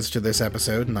contributors to this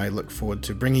episode, and I look forward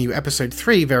to bringing you episode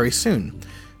 3 very soon,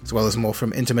 as well as more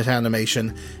from Intimate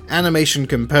Animation, Animation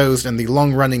Composed, and the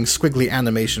long-running Squiggly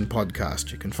Animation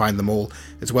podcast. You can find them all,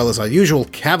 as well as our usual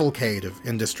cavalcade of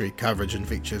industry coverage and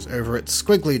features over at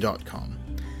squiggly.com.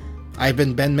 I've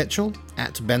been Ben Mitchell,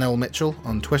 at Ben L. Mitchell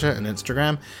on Twitter and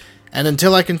Instagram, and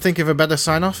until I can think of a better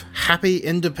sign-off, happy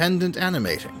independent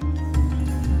animating.